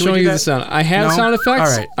I'm not showing you the sound. I have sound effects.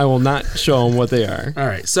 All right. I will not show them what they are. All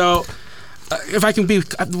right. So if I can be,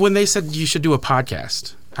 when they said you should do a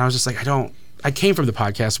podcast, I was just like, I came from the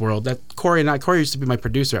podcast world. Corey used to be my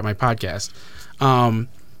producer at my podcast. And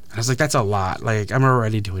I was like, that's a lot. Like, I'm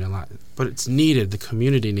already doing a lot, but it's needed. The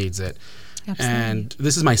community needs it. Absolutely. And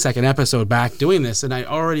this is my second episode back doing this, and I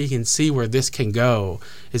already can see where this can go,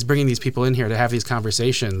 is bringing these people in here to have these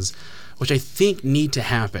conversations, which I think need to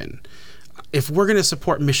happen. If we're going to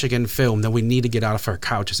support Michigan film, then we need to get out of our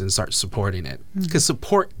couches and start supporting it. Because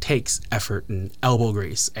support takes effort and elbow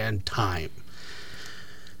grease and time.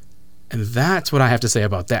 And that's what I have to say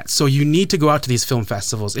about that. So you need to go out to these film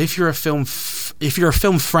festivals. If you're a film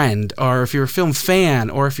friend, or if you're a film fan,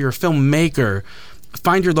 or if you're a filmmaker,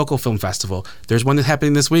 find your local film festival. There's one that's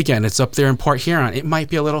happening this weekend. It's up there in Port Huron. It might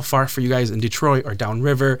be a little far for you guys in Detroit or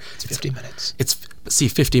downriver. It's 50 minutes.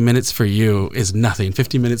 50 minutes for you is nothing.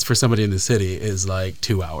 50 minutes for somebody in the city is like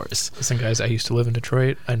 2 hours. Listen, guys, I used to live in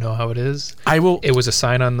Detroit. I know how it is. It was a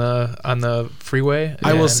sign on the freeway.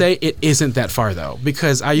 I will say it isn't that far though,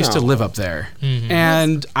 because I used to live up there,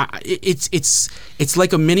 and it's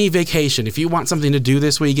like a mini vacation. If you want something to do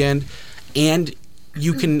this weekend, and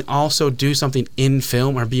you can also do something in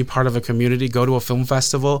film or be part of a community, go to a film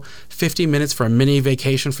festival. 50 minutes for a mini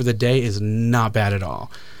vacation for the day is not bad at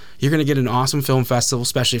all. You're going to get an awesome film festival,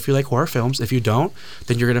 especially if you like horror films. If you don't,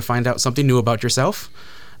 then you're going to find out something new about yourself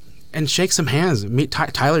and shake some hands. Meet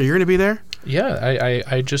Tyler. You're going to be there? Yeah,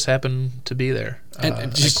 I just happened to be there.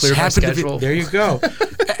 And just I cleared my schedule. There you go.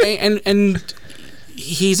 and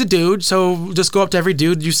he's a dude, so just go up to every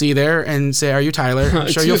dude you see there and say, "Are you Tyler?"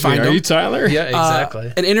 I'm sure you'll find him. Are you Tyler? Yeah,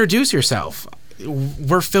 exactly. And introduce yourself.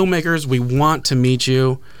 We're filmmakers. We want to meet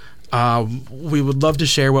you. We would love to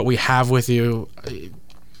share what we have with you.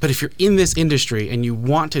 But if you're in this industry and you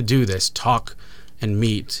want to do this, talk and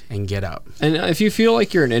meet and get up. And if you feel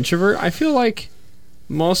like you're an introvert, I feel like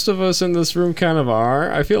most of us in this room kind of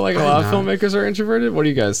are. I feel like a lot of filmmakers are introverted. What do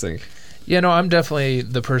you guys think? Yeah, no, I'm definitely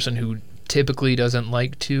the person who typically doesn't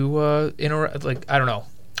like to interact. Like, I don't know.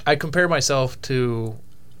 I compare myself to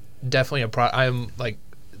definitely I'm like,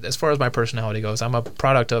 as far as my personality goes, I'm a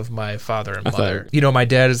product of my father and mother. You know, my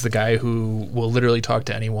dad is the guy who will literally talk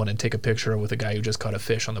to anyone and take a picture with a guy who just caught a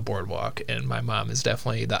fish on the boardwalk. And my mom is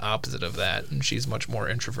definitely the opposite of that. And she's much more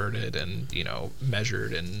introverted and,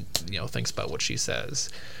 measured and, thinks about what she says.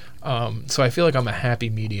 So I feel like I'm a happy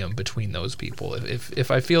medium between those people. If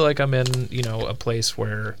I feel like I'm in, a place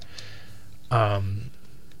where, I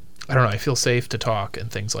don't know, I feel safe to talk and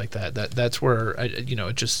things like that. That's where,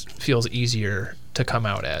 it just feels easier to come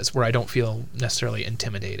out as, where I don't feel necessarily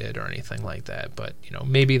intimidated or anything like that. But,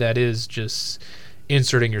 maybe that is just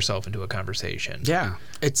inserting yourself into a conversation. Yeah,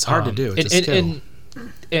 it's hard to do. It's a skill.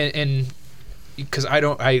 And because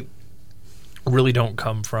I really don't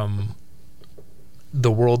come from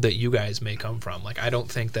the world that you guys may come from. Like, I don't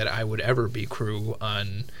think that I would ever be crew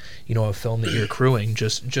on, a film that you're crewing,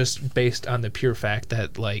 just based on the pure fact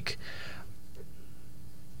that, like,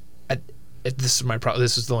 this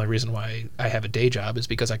is the only reason why I have a day job, is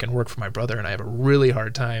because I can work for my brother, and I have a really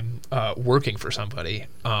hard time working for somebody,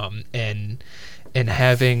 and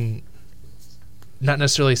having, not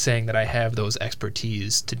necessarily saying that I have those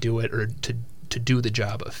expertise to do it or to do the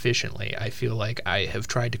job efficiently. I feel like I have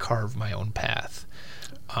tried to carve my own path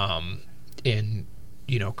in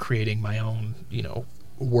creating my own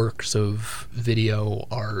works of video,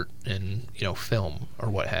 art, and film, or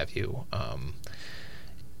what have you.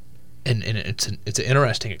 And it's an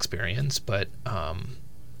interesting experience, but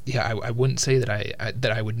I wouldn't say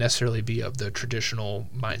that I would necessarily be of the traditional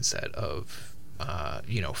mindset of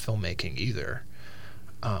filmmaking either.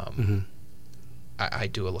 I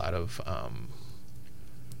do a lot of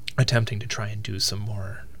attempting to try and do some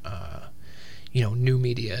more new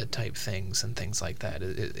media type things and things like that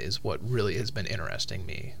is what really has been interesting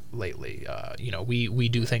me lately. We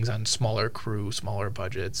do things on smaller crew, smaller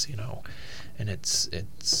budgets, and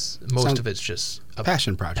it's most of it's just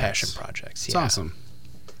passion projects. Passion projects. It's yeah. awesome.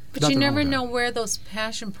 But you never know where those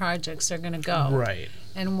passion projects are going to go, right?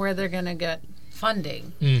 And where they're going to get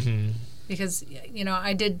funding. Mm-hmm. Because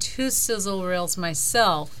I did 2 sizzle reels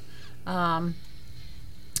myself.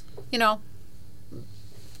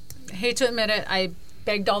 Hate to admit it, I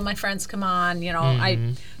begged all my friends, come on.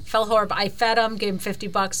 I felt horrible. I fed them, gave them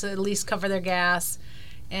 $50 to at least cover their gas,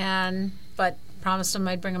 but promised them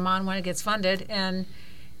I'd bring them on when it gets funded. And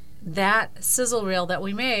that sizzle reel that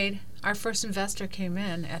we made, our first investor came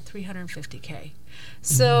in at $350K.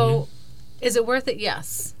 So is it worth it?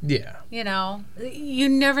 Yes. Yeah. You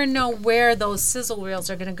never know where those sizzle reels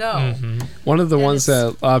are going to go. Mm-hmm. One of the ones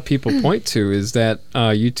that a lot of people point to is that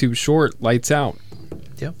YouTube short, Lights Out.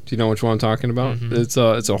 Yep. Do you know which one I'm talking about? Mm-hmm. It's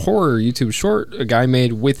a horror YouTube short a guy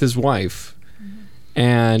made with his wife.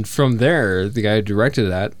 And from there, the guy who directed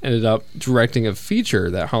that ended up directing a feature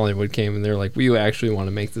that Hollywood came, and they're like, we actually want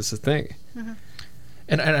to make this a thing. Mm-hmm.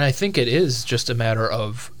 And I think it is just a matter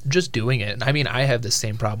of just doing it. I mean, I have the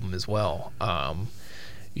same problem as well.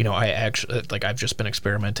 I actually, like, I've just been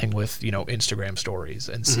experimenting with, Instagram stories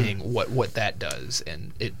and seeing what that does.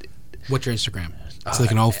 And what's your Instagram? So they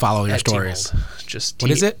can all follow your stories. T-mold. Just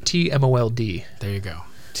what is it? TMOLD. There you go.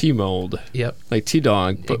 T-mold. Yep. Like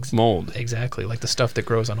T-dog, but mold. Exactly. Like the stuff that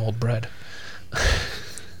grows on old bread.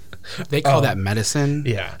 They call that medicine?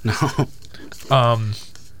 Yeah. No.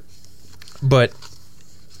 But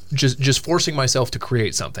just forcing myself to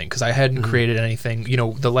create something, because I hadn't created anything.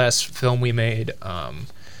 The last film we made,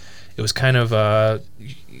 it was kind of a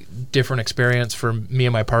different experience for me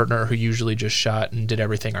and my partner, who usually just shot and did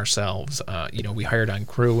everything ourselves. We hired on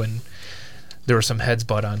crew, and there were some heads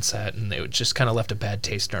butt on set, and it just kind of left a bad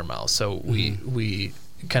taste in our mouth. So we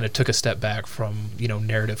kind of took a step back from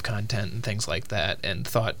narrative content and things like that, and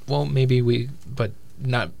thought, well, maybe but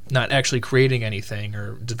not actually creating anything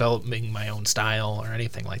or developing my own style or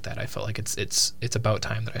anything like that. I felt like it's about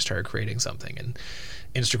time that I started creating something, and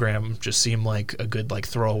Instagram just seemed like a good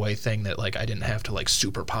throwaway thing that I didn't have to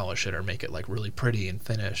super polish it or make it really pretty and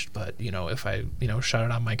finished. But if I shot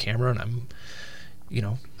it on my camera, and I'm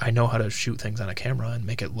I know how to shoot things on a camera and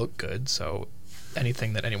make it look good. So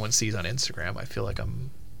anything that anyone sees on Instagram, I feel like I'm,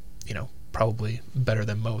 probably better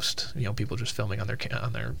than most, people just filming on their camera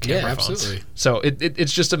phones. Absolutely. So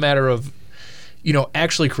it's just a matter of,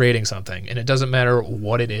 actually creating something, and it doesn't matter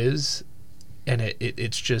what it is, and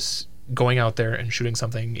it's just going out there and shooting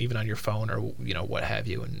something, even on your phone or what have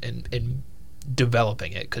you, and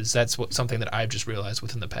developing it, because that's something that I've just realized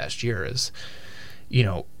within the past year is,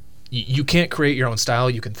 you can't create your own style.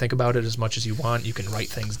 You can think about it as much as you want. You can write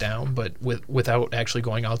things down, but without actually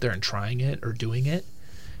going out there and trying it or doing it,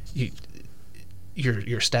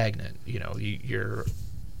 you're stagnant. You're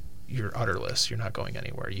udderless. You're not going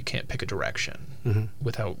anywhere. You can't pick a direction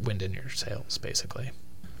without wind in your sails, basically.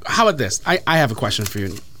 How about this? I have a question for you.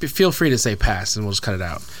 Feel free to say pass, and we'll just cut it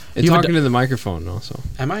out. And talking to the microphone also.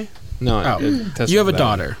 Am I? No. Oh. You have a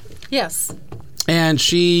daughter. Yes. And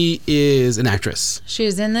she is an actress.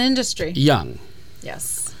 She's in the industry. Young.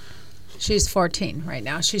 Yes. She's 14 right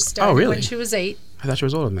now. She started when she was 8. I thought she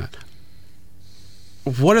was older than that.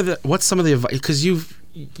 What's some of the advice? Because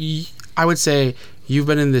I would say you've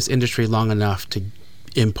been in this industry long enough to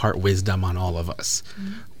impart wisdom on all of us.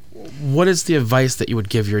 Mm-hmm. What is the advice that you would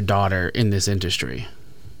give your daughter in this industry?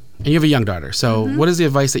 And you have a young daughter. So what is the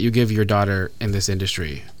advice that you give your daughter in this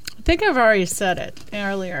industry? I think I've already said it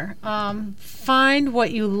earlier. Find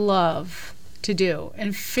what you love to do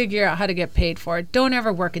and figure out how to get paid for it. Don't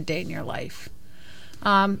ever work a day in your life.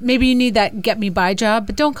 Maybe you need that get me by job,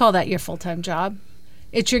 but don't call that your full-time job.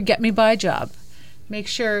 It's your get me by job. Make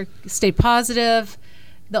sure you stay positive.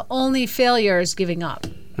 The only failure is giving up.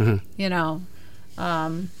 You know,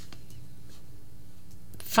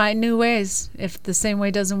 find new ways. If the same way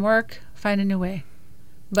doesn't work, find a new way.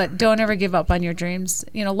 But don't ever give up on your dreams.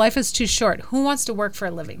 You know, life is too short. Who wants to work for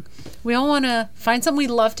a living? We all want to find something we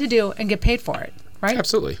love to do and get paid for it, right?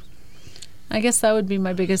 Absolutely. I guess that would be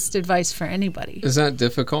my biggest advice for anybody. Is that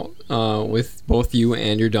difficult with both you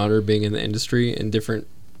and your daughter being in the industry in different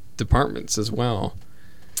departments as well?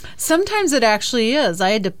 Sometimes it actually is.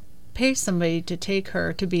 I had to pay somebody to take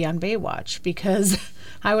her to be on Baywatch because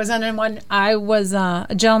I was on one. I was a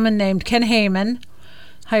gentleman named Ken Heyman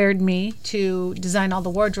hired me to design all the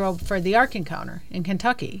wardrobe for the Ark Encounter in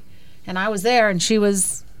Kentucky, and I was there, and she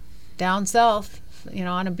was down south, you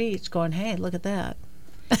know, on a beach, going, "Hey, look at that."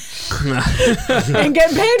 And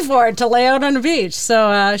getting paid for it to lay out on the beach.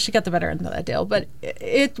 So she got the better end of that deal. But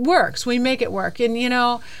it works. We make it work. And, you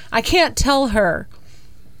know, I can't tell her,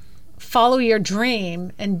 follow your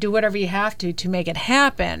dream and do whatever you have to make it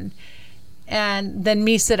happen, and then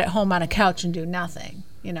me sit at home on a couch and do nothing.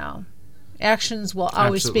 You know, actions will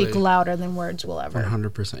always speak louder than words will ever.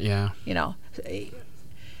 100%, yeah. You know,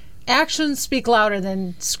 actions speak louder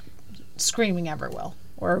than screaming ever will,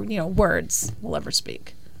 or, you know, words will ever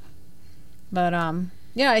speak. But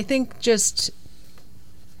yeah, I think just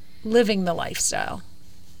living the lifestyle,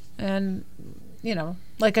 and, you know,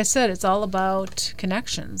 like I said, it's all about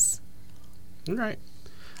connections. All right.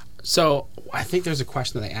 So I think there's a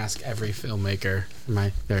question that I ask every filmmaker. Am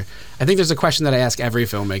I there? I think there's a question that I ask every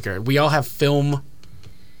filmmaker. We all have film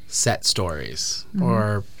set stories,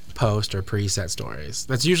 or post or preset stories.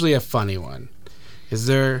 That's usually a funny one. Is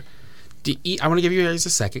there? I want to give you guys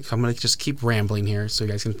a second. I'm going to just keep rambling here so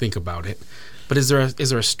you guys can think about it. But is there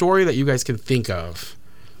a story that you guys can think of?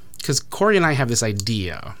 Because Corey and I have this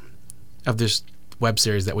idea of this web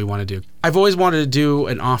series that we want to do. I've always wanted to do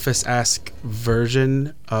an Office-esque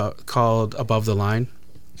version called Above the Line.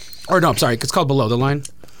 Or no, I'm sorry, it's called Below the Line.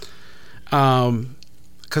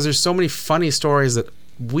 Because there's so many funny stories that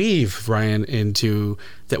we've run into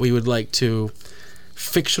that we would like to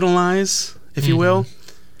fictionalize, if you will.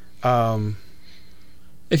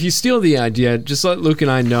 If you steal the idea, just let Luke and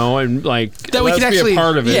I know, and like that we can actually be a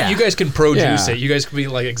part of it. Yeah. You guys can produce it. You guys can be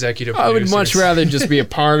like executive I producers. would much rather just be a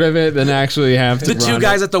part of it than actually have to the two run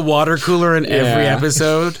guys it. at the water cooler in every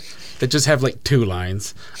episode that just have like 2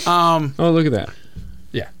 lines. Oh, look at that.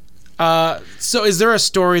 Yeah. So is there a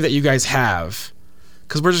story that you guys have?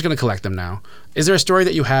 Because we're just going to collect them now. Is there a story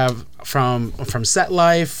that you have from set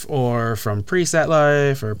life, or from pre-set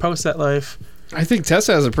life, or post-set life? I think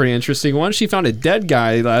Tessa has a pretty interesting one. She found a dead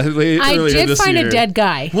guy earlier I did this find year. a dead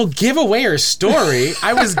guy. Well, give away her story.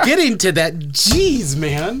 I was getting to that. Jeez,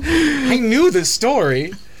 man. I knew the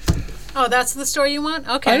story. Oh, that's the story you want?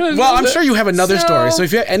 Okay. Well, I'm sure you have another story. So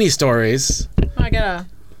if you have any stories. I got a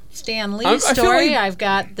Stan Lee story. I've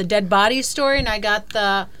got the dead body story, and I got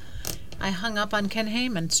the I hung up on Ken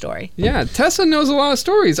Heyman story. Yeah, Tessa knows a lot of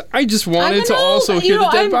stories. I just wanted to also hear the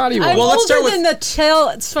dead body one. Well, let's start with the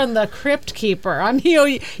tales from the Crypt Keeper. I'm you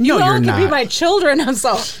all can be my children. I'm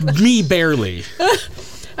so me barely.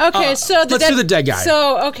 Okay, so let's do the dead guy.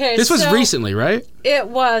 So okay, this was recently, right? It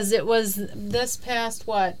was this past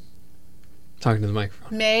what? Talking to the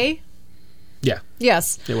microphone. May. Yeah.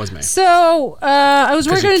 Yes. It was May. So I was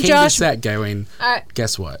working with Josh. Set going.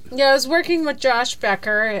 Guess what? Yeah, I was working with Josh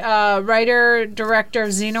Becker, writer director of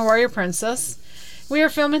Xena Warrior Princess. We were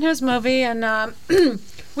filming his movie, and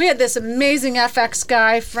we had this amazing FX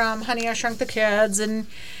guy from Honey, I Shrunk the Kids, and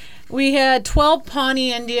we had 12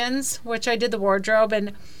 Pawnee Indians, which I did the wardrobe,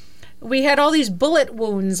 and we had all these bullet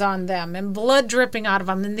wounds on them and blood dripping out of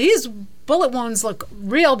them. And these bullet wounds look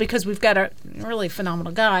real because we've got a really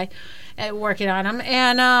phenomenal guy working on them.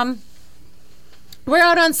 And we're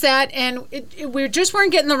out on set, and we just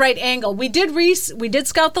weren't getting the right angle. We did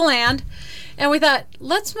scout the land, and we thought,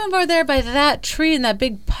 let's move over there by that tree and that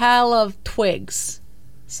big pile of twigs.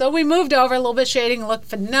 So we moved over, a little bit shading, looked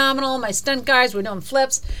phenomenal. My stunt guys were doing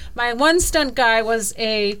flips. My one stunt guy was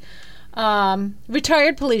a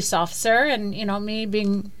retired police officer, and me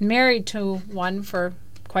being married to one for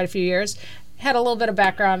quite a few years, had a little bit of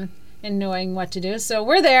background in knowing what to do. So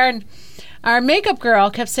we're there, and our makeup girl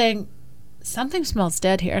kept saying, something smells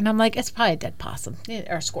dead here. And I'm like, it's probably a dead possum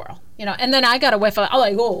or a squirrel, And then I got a whiff of it. I'm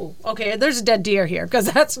like, oh, okay, there's a dead deer here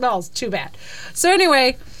because that smells too bad. So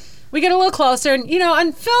anyway, we get a little closer. And,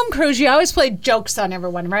 on film crews, you always play jokes on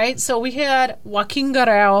everyone, right? So we had Joaquin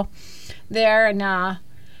Guerrero there, and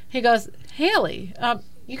he goes, Haley,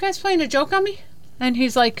 you guys playing a joke on me? And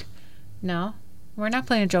he's like, no. we're not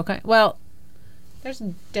playing a joke. Well, there's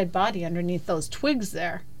a dead body underneath those twigs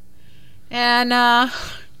there. And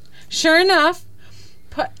sure enough,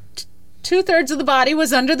 2/3 of the body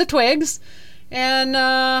was under the twigs. And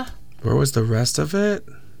where was the rest of it?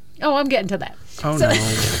 Oh, I'm getting to that. Oh, no.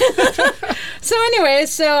 So anyway,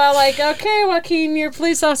 so I'm like, okay, Joaquin, you're a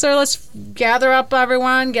police officer. Let's gather up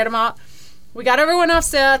everyone, get them out. We got everyone off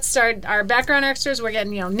set, started our background extras. We're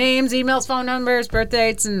getting, names, emails, phone numbers, birth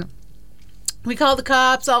dates, and we called the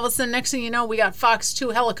cops. All of a sudden, next thing you know, we got Fox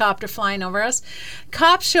 2 helicopter flying over us.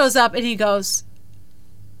 Cop shows up, and he goes,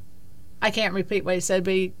 I can't repeat what he said,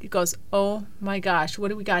 but he goes, oh, my gosh, what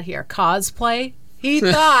do we got here? Cosplay? He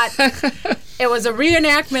thought it was a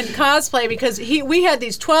reenactment cosplay because we had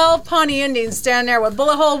these 12 Pawnee Indians standing there with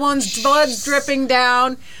bullet hole wounds, blood dripping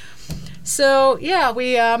down. So, yeah,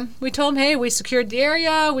 we told him, hey, we secured the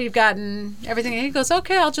area. We've gotten everything. And he goes,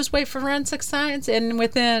 okay, I'll just wait for forensic science. And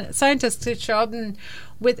within scientists to show up, and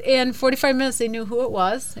within 45 minutes, they knew who it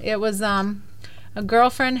was. It was a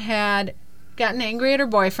girlfriend had gotten angry at her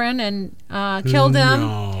boyfriend and killed him.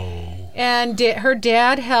 No. And her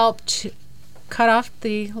dad helped cut off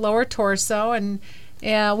the lower torso, and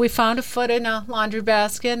we found a foot in a laundry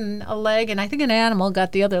basket and a leg, and I think an animal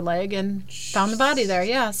got the other leg and found the body there.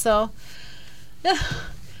 Yeah, so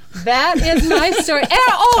that is my story. And,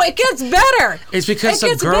 it gets better. It's because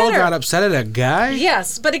the girl got upset at a guy?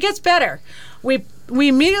 Yes, but it gets better. We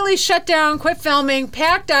immediately shut down, quit filming,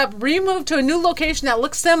 packed up, removed to a new location that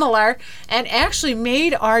looks similar, and actually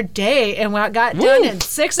made our day. And what got done in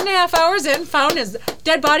 6.5 hours and found his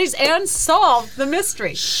dead bodies and solved the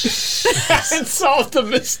mystery. And solved the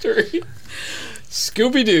mystery.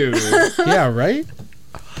 Scooby-Doo. Yeah, right?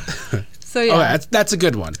 So, yeah. Oh, that's a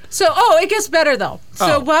good one. So, it gets better, though.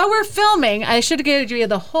 So, while we're filming, I should have given you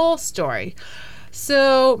the whole story.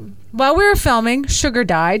 So, while we were filming, Sugar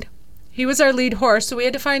died. He was our lead horse, so we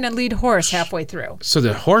had to find a lead horse halfway through. So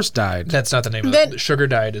the horse died. That's not the name of it. Sugar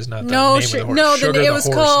died is not the name of the horse. No, Sugar, it was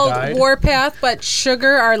called died. Warpath, but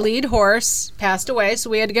Sugar, our lead horse, passed away, so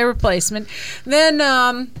we had to get a replacement. Then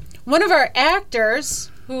one of our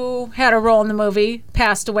actors who had a role in the movie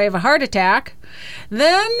passed away of a heart attack.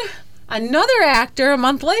 Then another actor a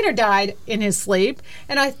month later died in his sleep,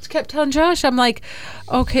 and I kept telling Josh, I'm like,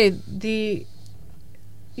 okay, the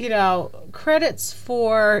credits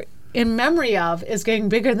for In Memory Of is getting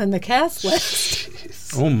bigger than the cast list.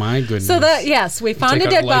 Oh my goodness. So we found a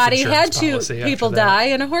dead body, had 2 people die,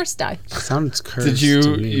 and a horse die. Sounds cursed. Did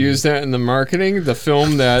you use that in the marketing? The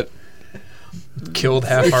film that killed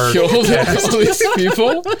half all these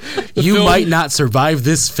people? You might not survive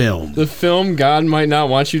this film. The film God might not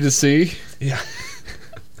want you to see? Yeah.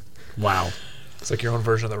 Wow. It's like your own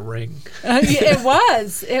version of The Ring. It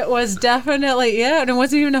was. It was definitely, and it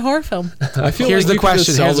wasn't even a horror film. I feel Here's like the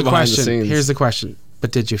question. Here's the question.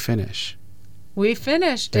 But did you finish? We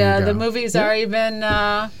finished. The movie's already been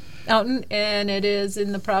out, and it is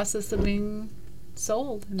in the process of being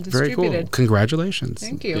sold and distributed. Very cool. Congratulations.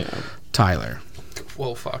 Thank you. Yeah. Tyler.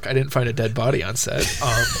 Well, fuck. I didn't find a dead body on set.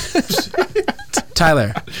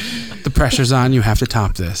 Tyler, the pressure's on. You have to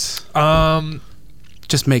top this.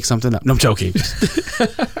 Just make something up. No, I'm joking.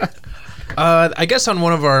 I guess on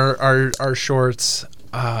one of our shorts,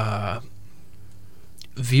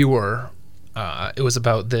 Viewer, it was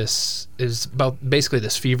about this. It was about basically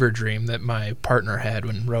this fever dream that my partner had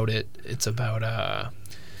when wrote it. It's about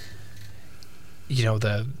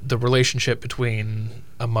the relationship between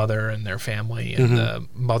a mother and their family, and the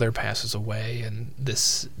mother passes away, and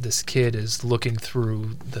this kid is looking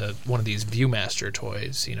through one of these Viewmaster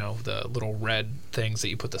toys, the little red things that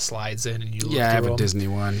you put the slides in, and you look through I have them. a Disney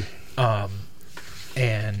one.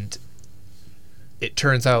 And it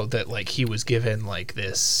turns out that he was given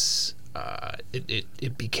this.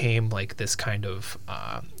 It became this kind of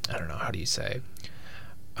I don't know, how do you say,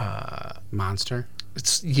 monster.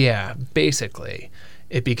 It's basically.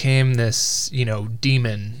 It became this,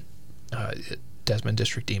 demon, Desmond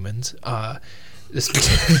District Demons. Does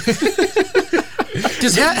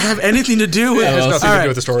that have anything to do with it? Has nothing to do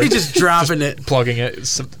with the story. He's just dropping it. Plugging it.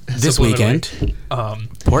 This weekend.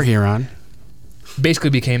 Port Huron. Basically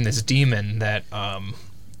became this demon that,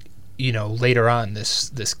 later on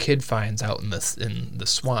this kid finds out in the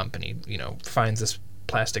swamp, and he, finds this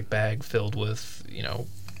plastic bag filled with,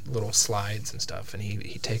 little slides and stuff, and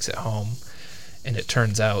he takes it home. And it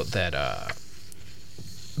turns out that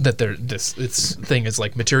this thing is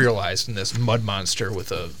materialized in this mud monster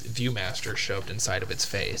with a Viewmaster shoved inside of its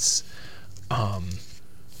face.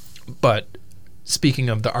 But speaking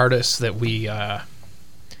of the artists that we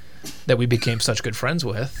became such good friends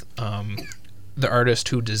with, the artist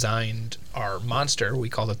who designed our monster, we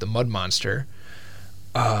called it the Mud Monster.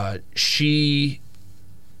 she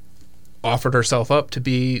offered herself up to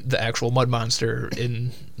be the actual mud monster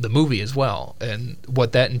in the movie as well. And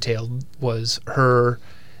what that entailed was her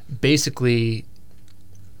basically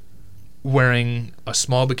wearing a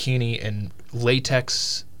small bikini and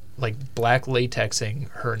latex, like black latexing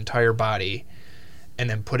her entire body, and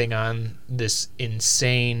then putting on this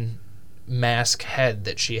insane mask head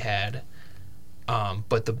that she had.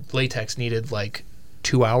 But the latex needed like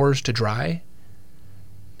 2 hours to dry,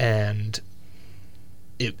 and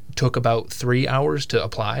it took about 3 hours to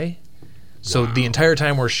apply. So the entire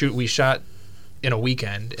time we shot in a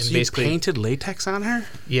weekend, and So basically you painted latex on her?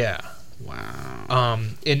 yeah. Wow.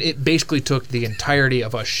 And it basically took the entirety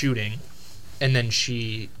of us shooting, and then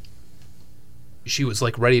she was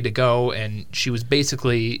like ready to go, and she was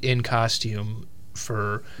basically in costume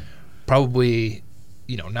for probably,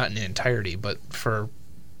 not in entirety, but for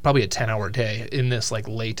probably a 10-hour day in this like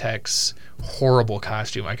latex horrible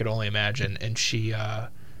costume I could only imagine. And she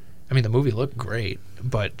the movie looked great,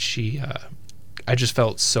 but I just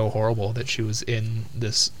felt so horrible that she was in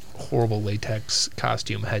this horrible latex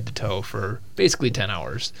costume head to toe for basically 10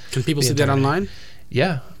 hours. Can people see that online?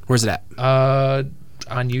 Yeah. Where's it at?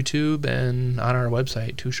 On YouTube and on our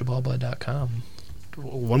website, tushabalba.com.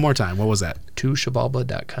 One more time. What was that?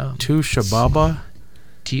 tushabalba.com. Tushababa?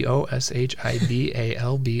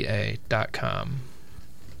 TOSHIBALBA.com.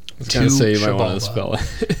 I was going to say you might want to spell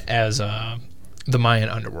it. As the Mayan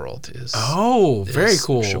underworld is. Oh, very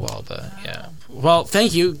cool. Shabalba, yeah. Well,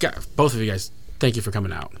 thank you, both of you guys. Thank you for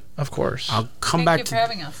coming out. Of course. I'll come Thank back you to. for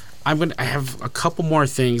having us. I have a couple more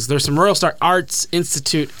things. There's some Royal Star Arts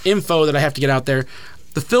Institute info that I have to get out there.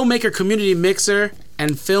 The Filmmaker Community Mixer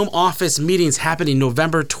and Film Office meetings happening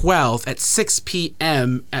November 12th at 6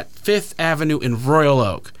 p.m. at 5th Avenue in Royal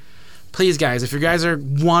Oak. Please, guys, if you guys are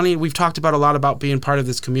wanting, we've talked about a lot about being part of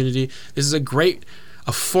this community. This is a great,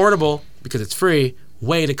 affordable, because it's free,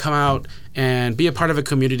 way to come out and be a part of a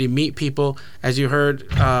community, meet people. As you heard,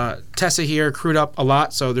 Tessa here crewed up a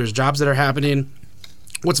lot, so there's jobs that are happening.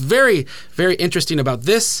 What's very, very interesting about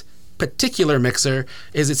this particular mixer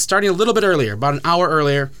is it's starting a little bit earlier, about an hour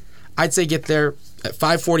earlier. I'd say get there at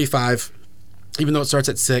 5:45, even though it starts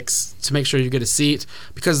at 6, to make sure you get a seat,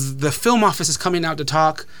 because the film office is coming out to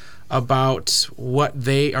talk about what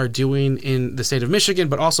they are doing in the state of Michigan,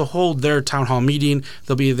 but also hold their town hall meeting.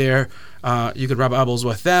 They'll be there. You could rub elbows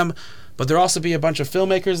with them, but there'll also be a bunch of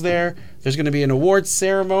filmmakers there. There's going to be an awards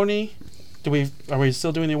ceremony. Are we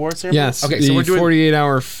still doing the awards ceremony? Yes. Okay, the so we're doing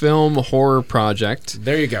 48-hour film horror project.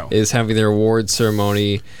 There you go. Is having their awards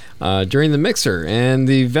ceremony during the mixer, and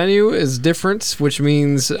the venue is different, which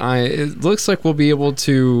means it looks like we'll be able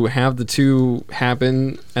to have the two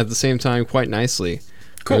happen at the same time quite nicely.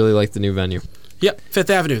 Cool. I really like the new venue. Yep,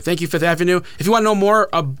 Fifth Avenue. Thank you, Fifth Avenue. If you want to know more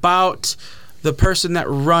about the person that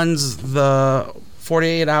runs the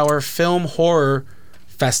 48-hour film horror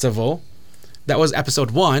festival, that was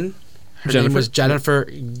episode 1. Her name was Jennifer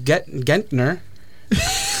Gentner.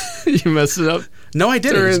 You messed it up. No, I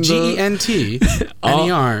didn't. It's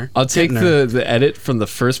Gentner. I'll take the edit from the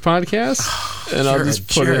first podcast, and I'll just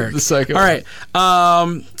put it in the second one. All right.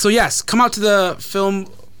 So, yes, come out to the film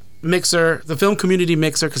mixer, the film community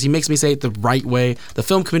mixer, because he makes me say it the right way. The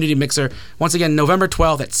film community mixer. Once again, November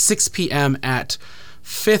 12th at 6 p.m. at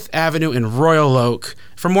 5th Avenue in Royal Oak.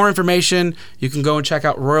 For more information, you can go and check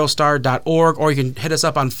out royalstar.org, or you can hit us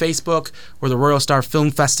up on Facebook. We're the Royal Star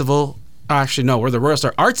Film Festival. Actually, no, we're the Royal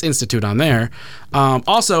Star Arts Institute on there.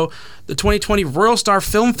 Also, the 2020 Royal Star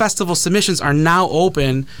Film Festival submissions are now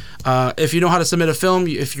open. If you know how to submit a film,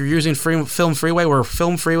 if you're using Film Freeway, we're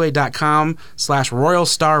filmfreeway.com/Royal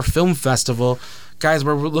Star Film Festival. Guys,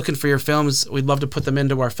 we're looking for your films. We'd love to put them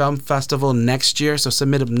into our film festival next year, so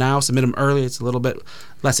submit them now. Submit them early. It's a little bit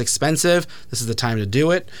less expensive. This is the time to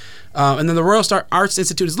do it. And then the Royal Star Arts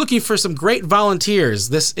Institute is looking for some great volunteers.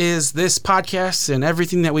 This podcast and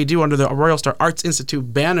everything that we do under the Royal Star Arts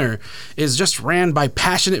Institute banner is just ran by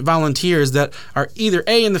passionate volunteers that are either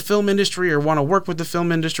A, in the film industry or want to work with the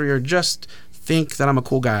film industry or just think that I'm a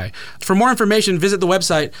cool guy. For more information, visit the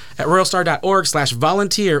website at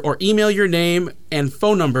royalstar.org/volunteer or email your name and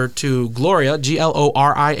phone number to Gloria,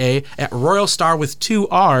 Gloria, at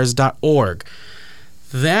royalstar.org.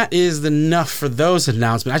 That is enough for those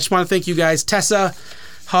announcements. I just want to thank you guys, Tessa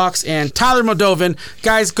Hawks and Tyler Moldovan.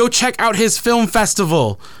 Guys, go check out his film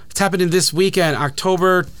festival. It's happening this weekend,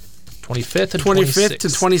 October 25th and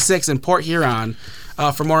 26th in Port Huron.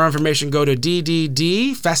 For more information, go to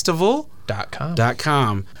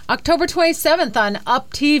dddfestival.com. October 27th on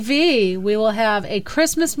Up TV, we will have a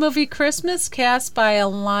Christmas movie Christmas cast by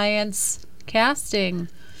Alliance Casting.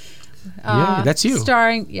 Yeah, that's you.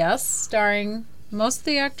 Starring most of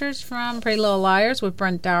the actors from Pretty Little Liars with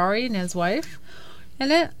Brent Dowry and his wife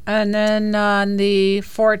in it. And then on the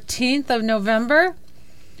 14th of November,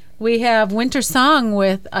 we have Winter Song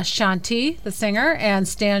with Ashanti, the singer, and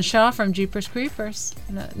Stan Shaw from Jeepers Creepers,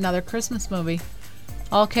 another Christmas movie.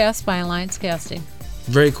 All cast by Alliance Casting.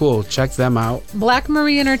 Very cool. Check them out. Black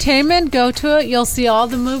Marie Entertainment, go to it. You'll see all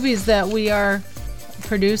the movies that we are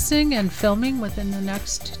producing and filming within the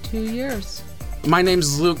next 2 years. My name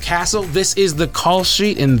is Luke Castle. This is The Call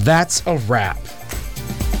Sheet, and that's a wrap.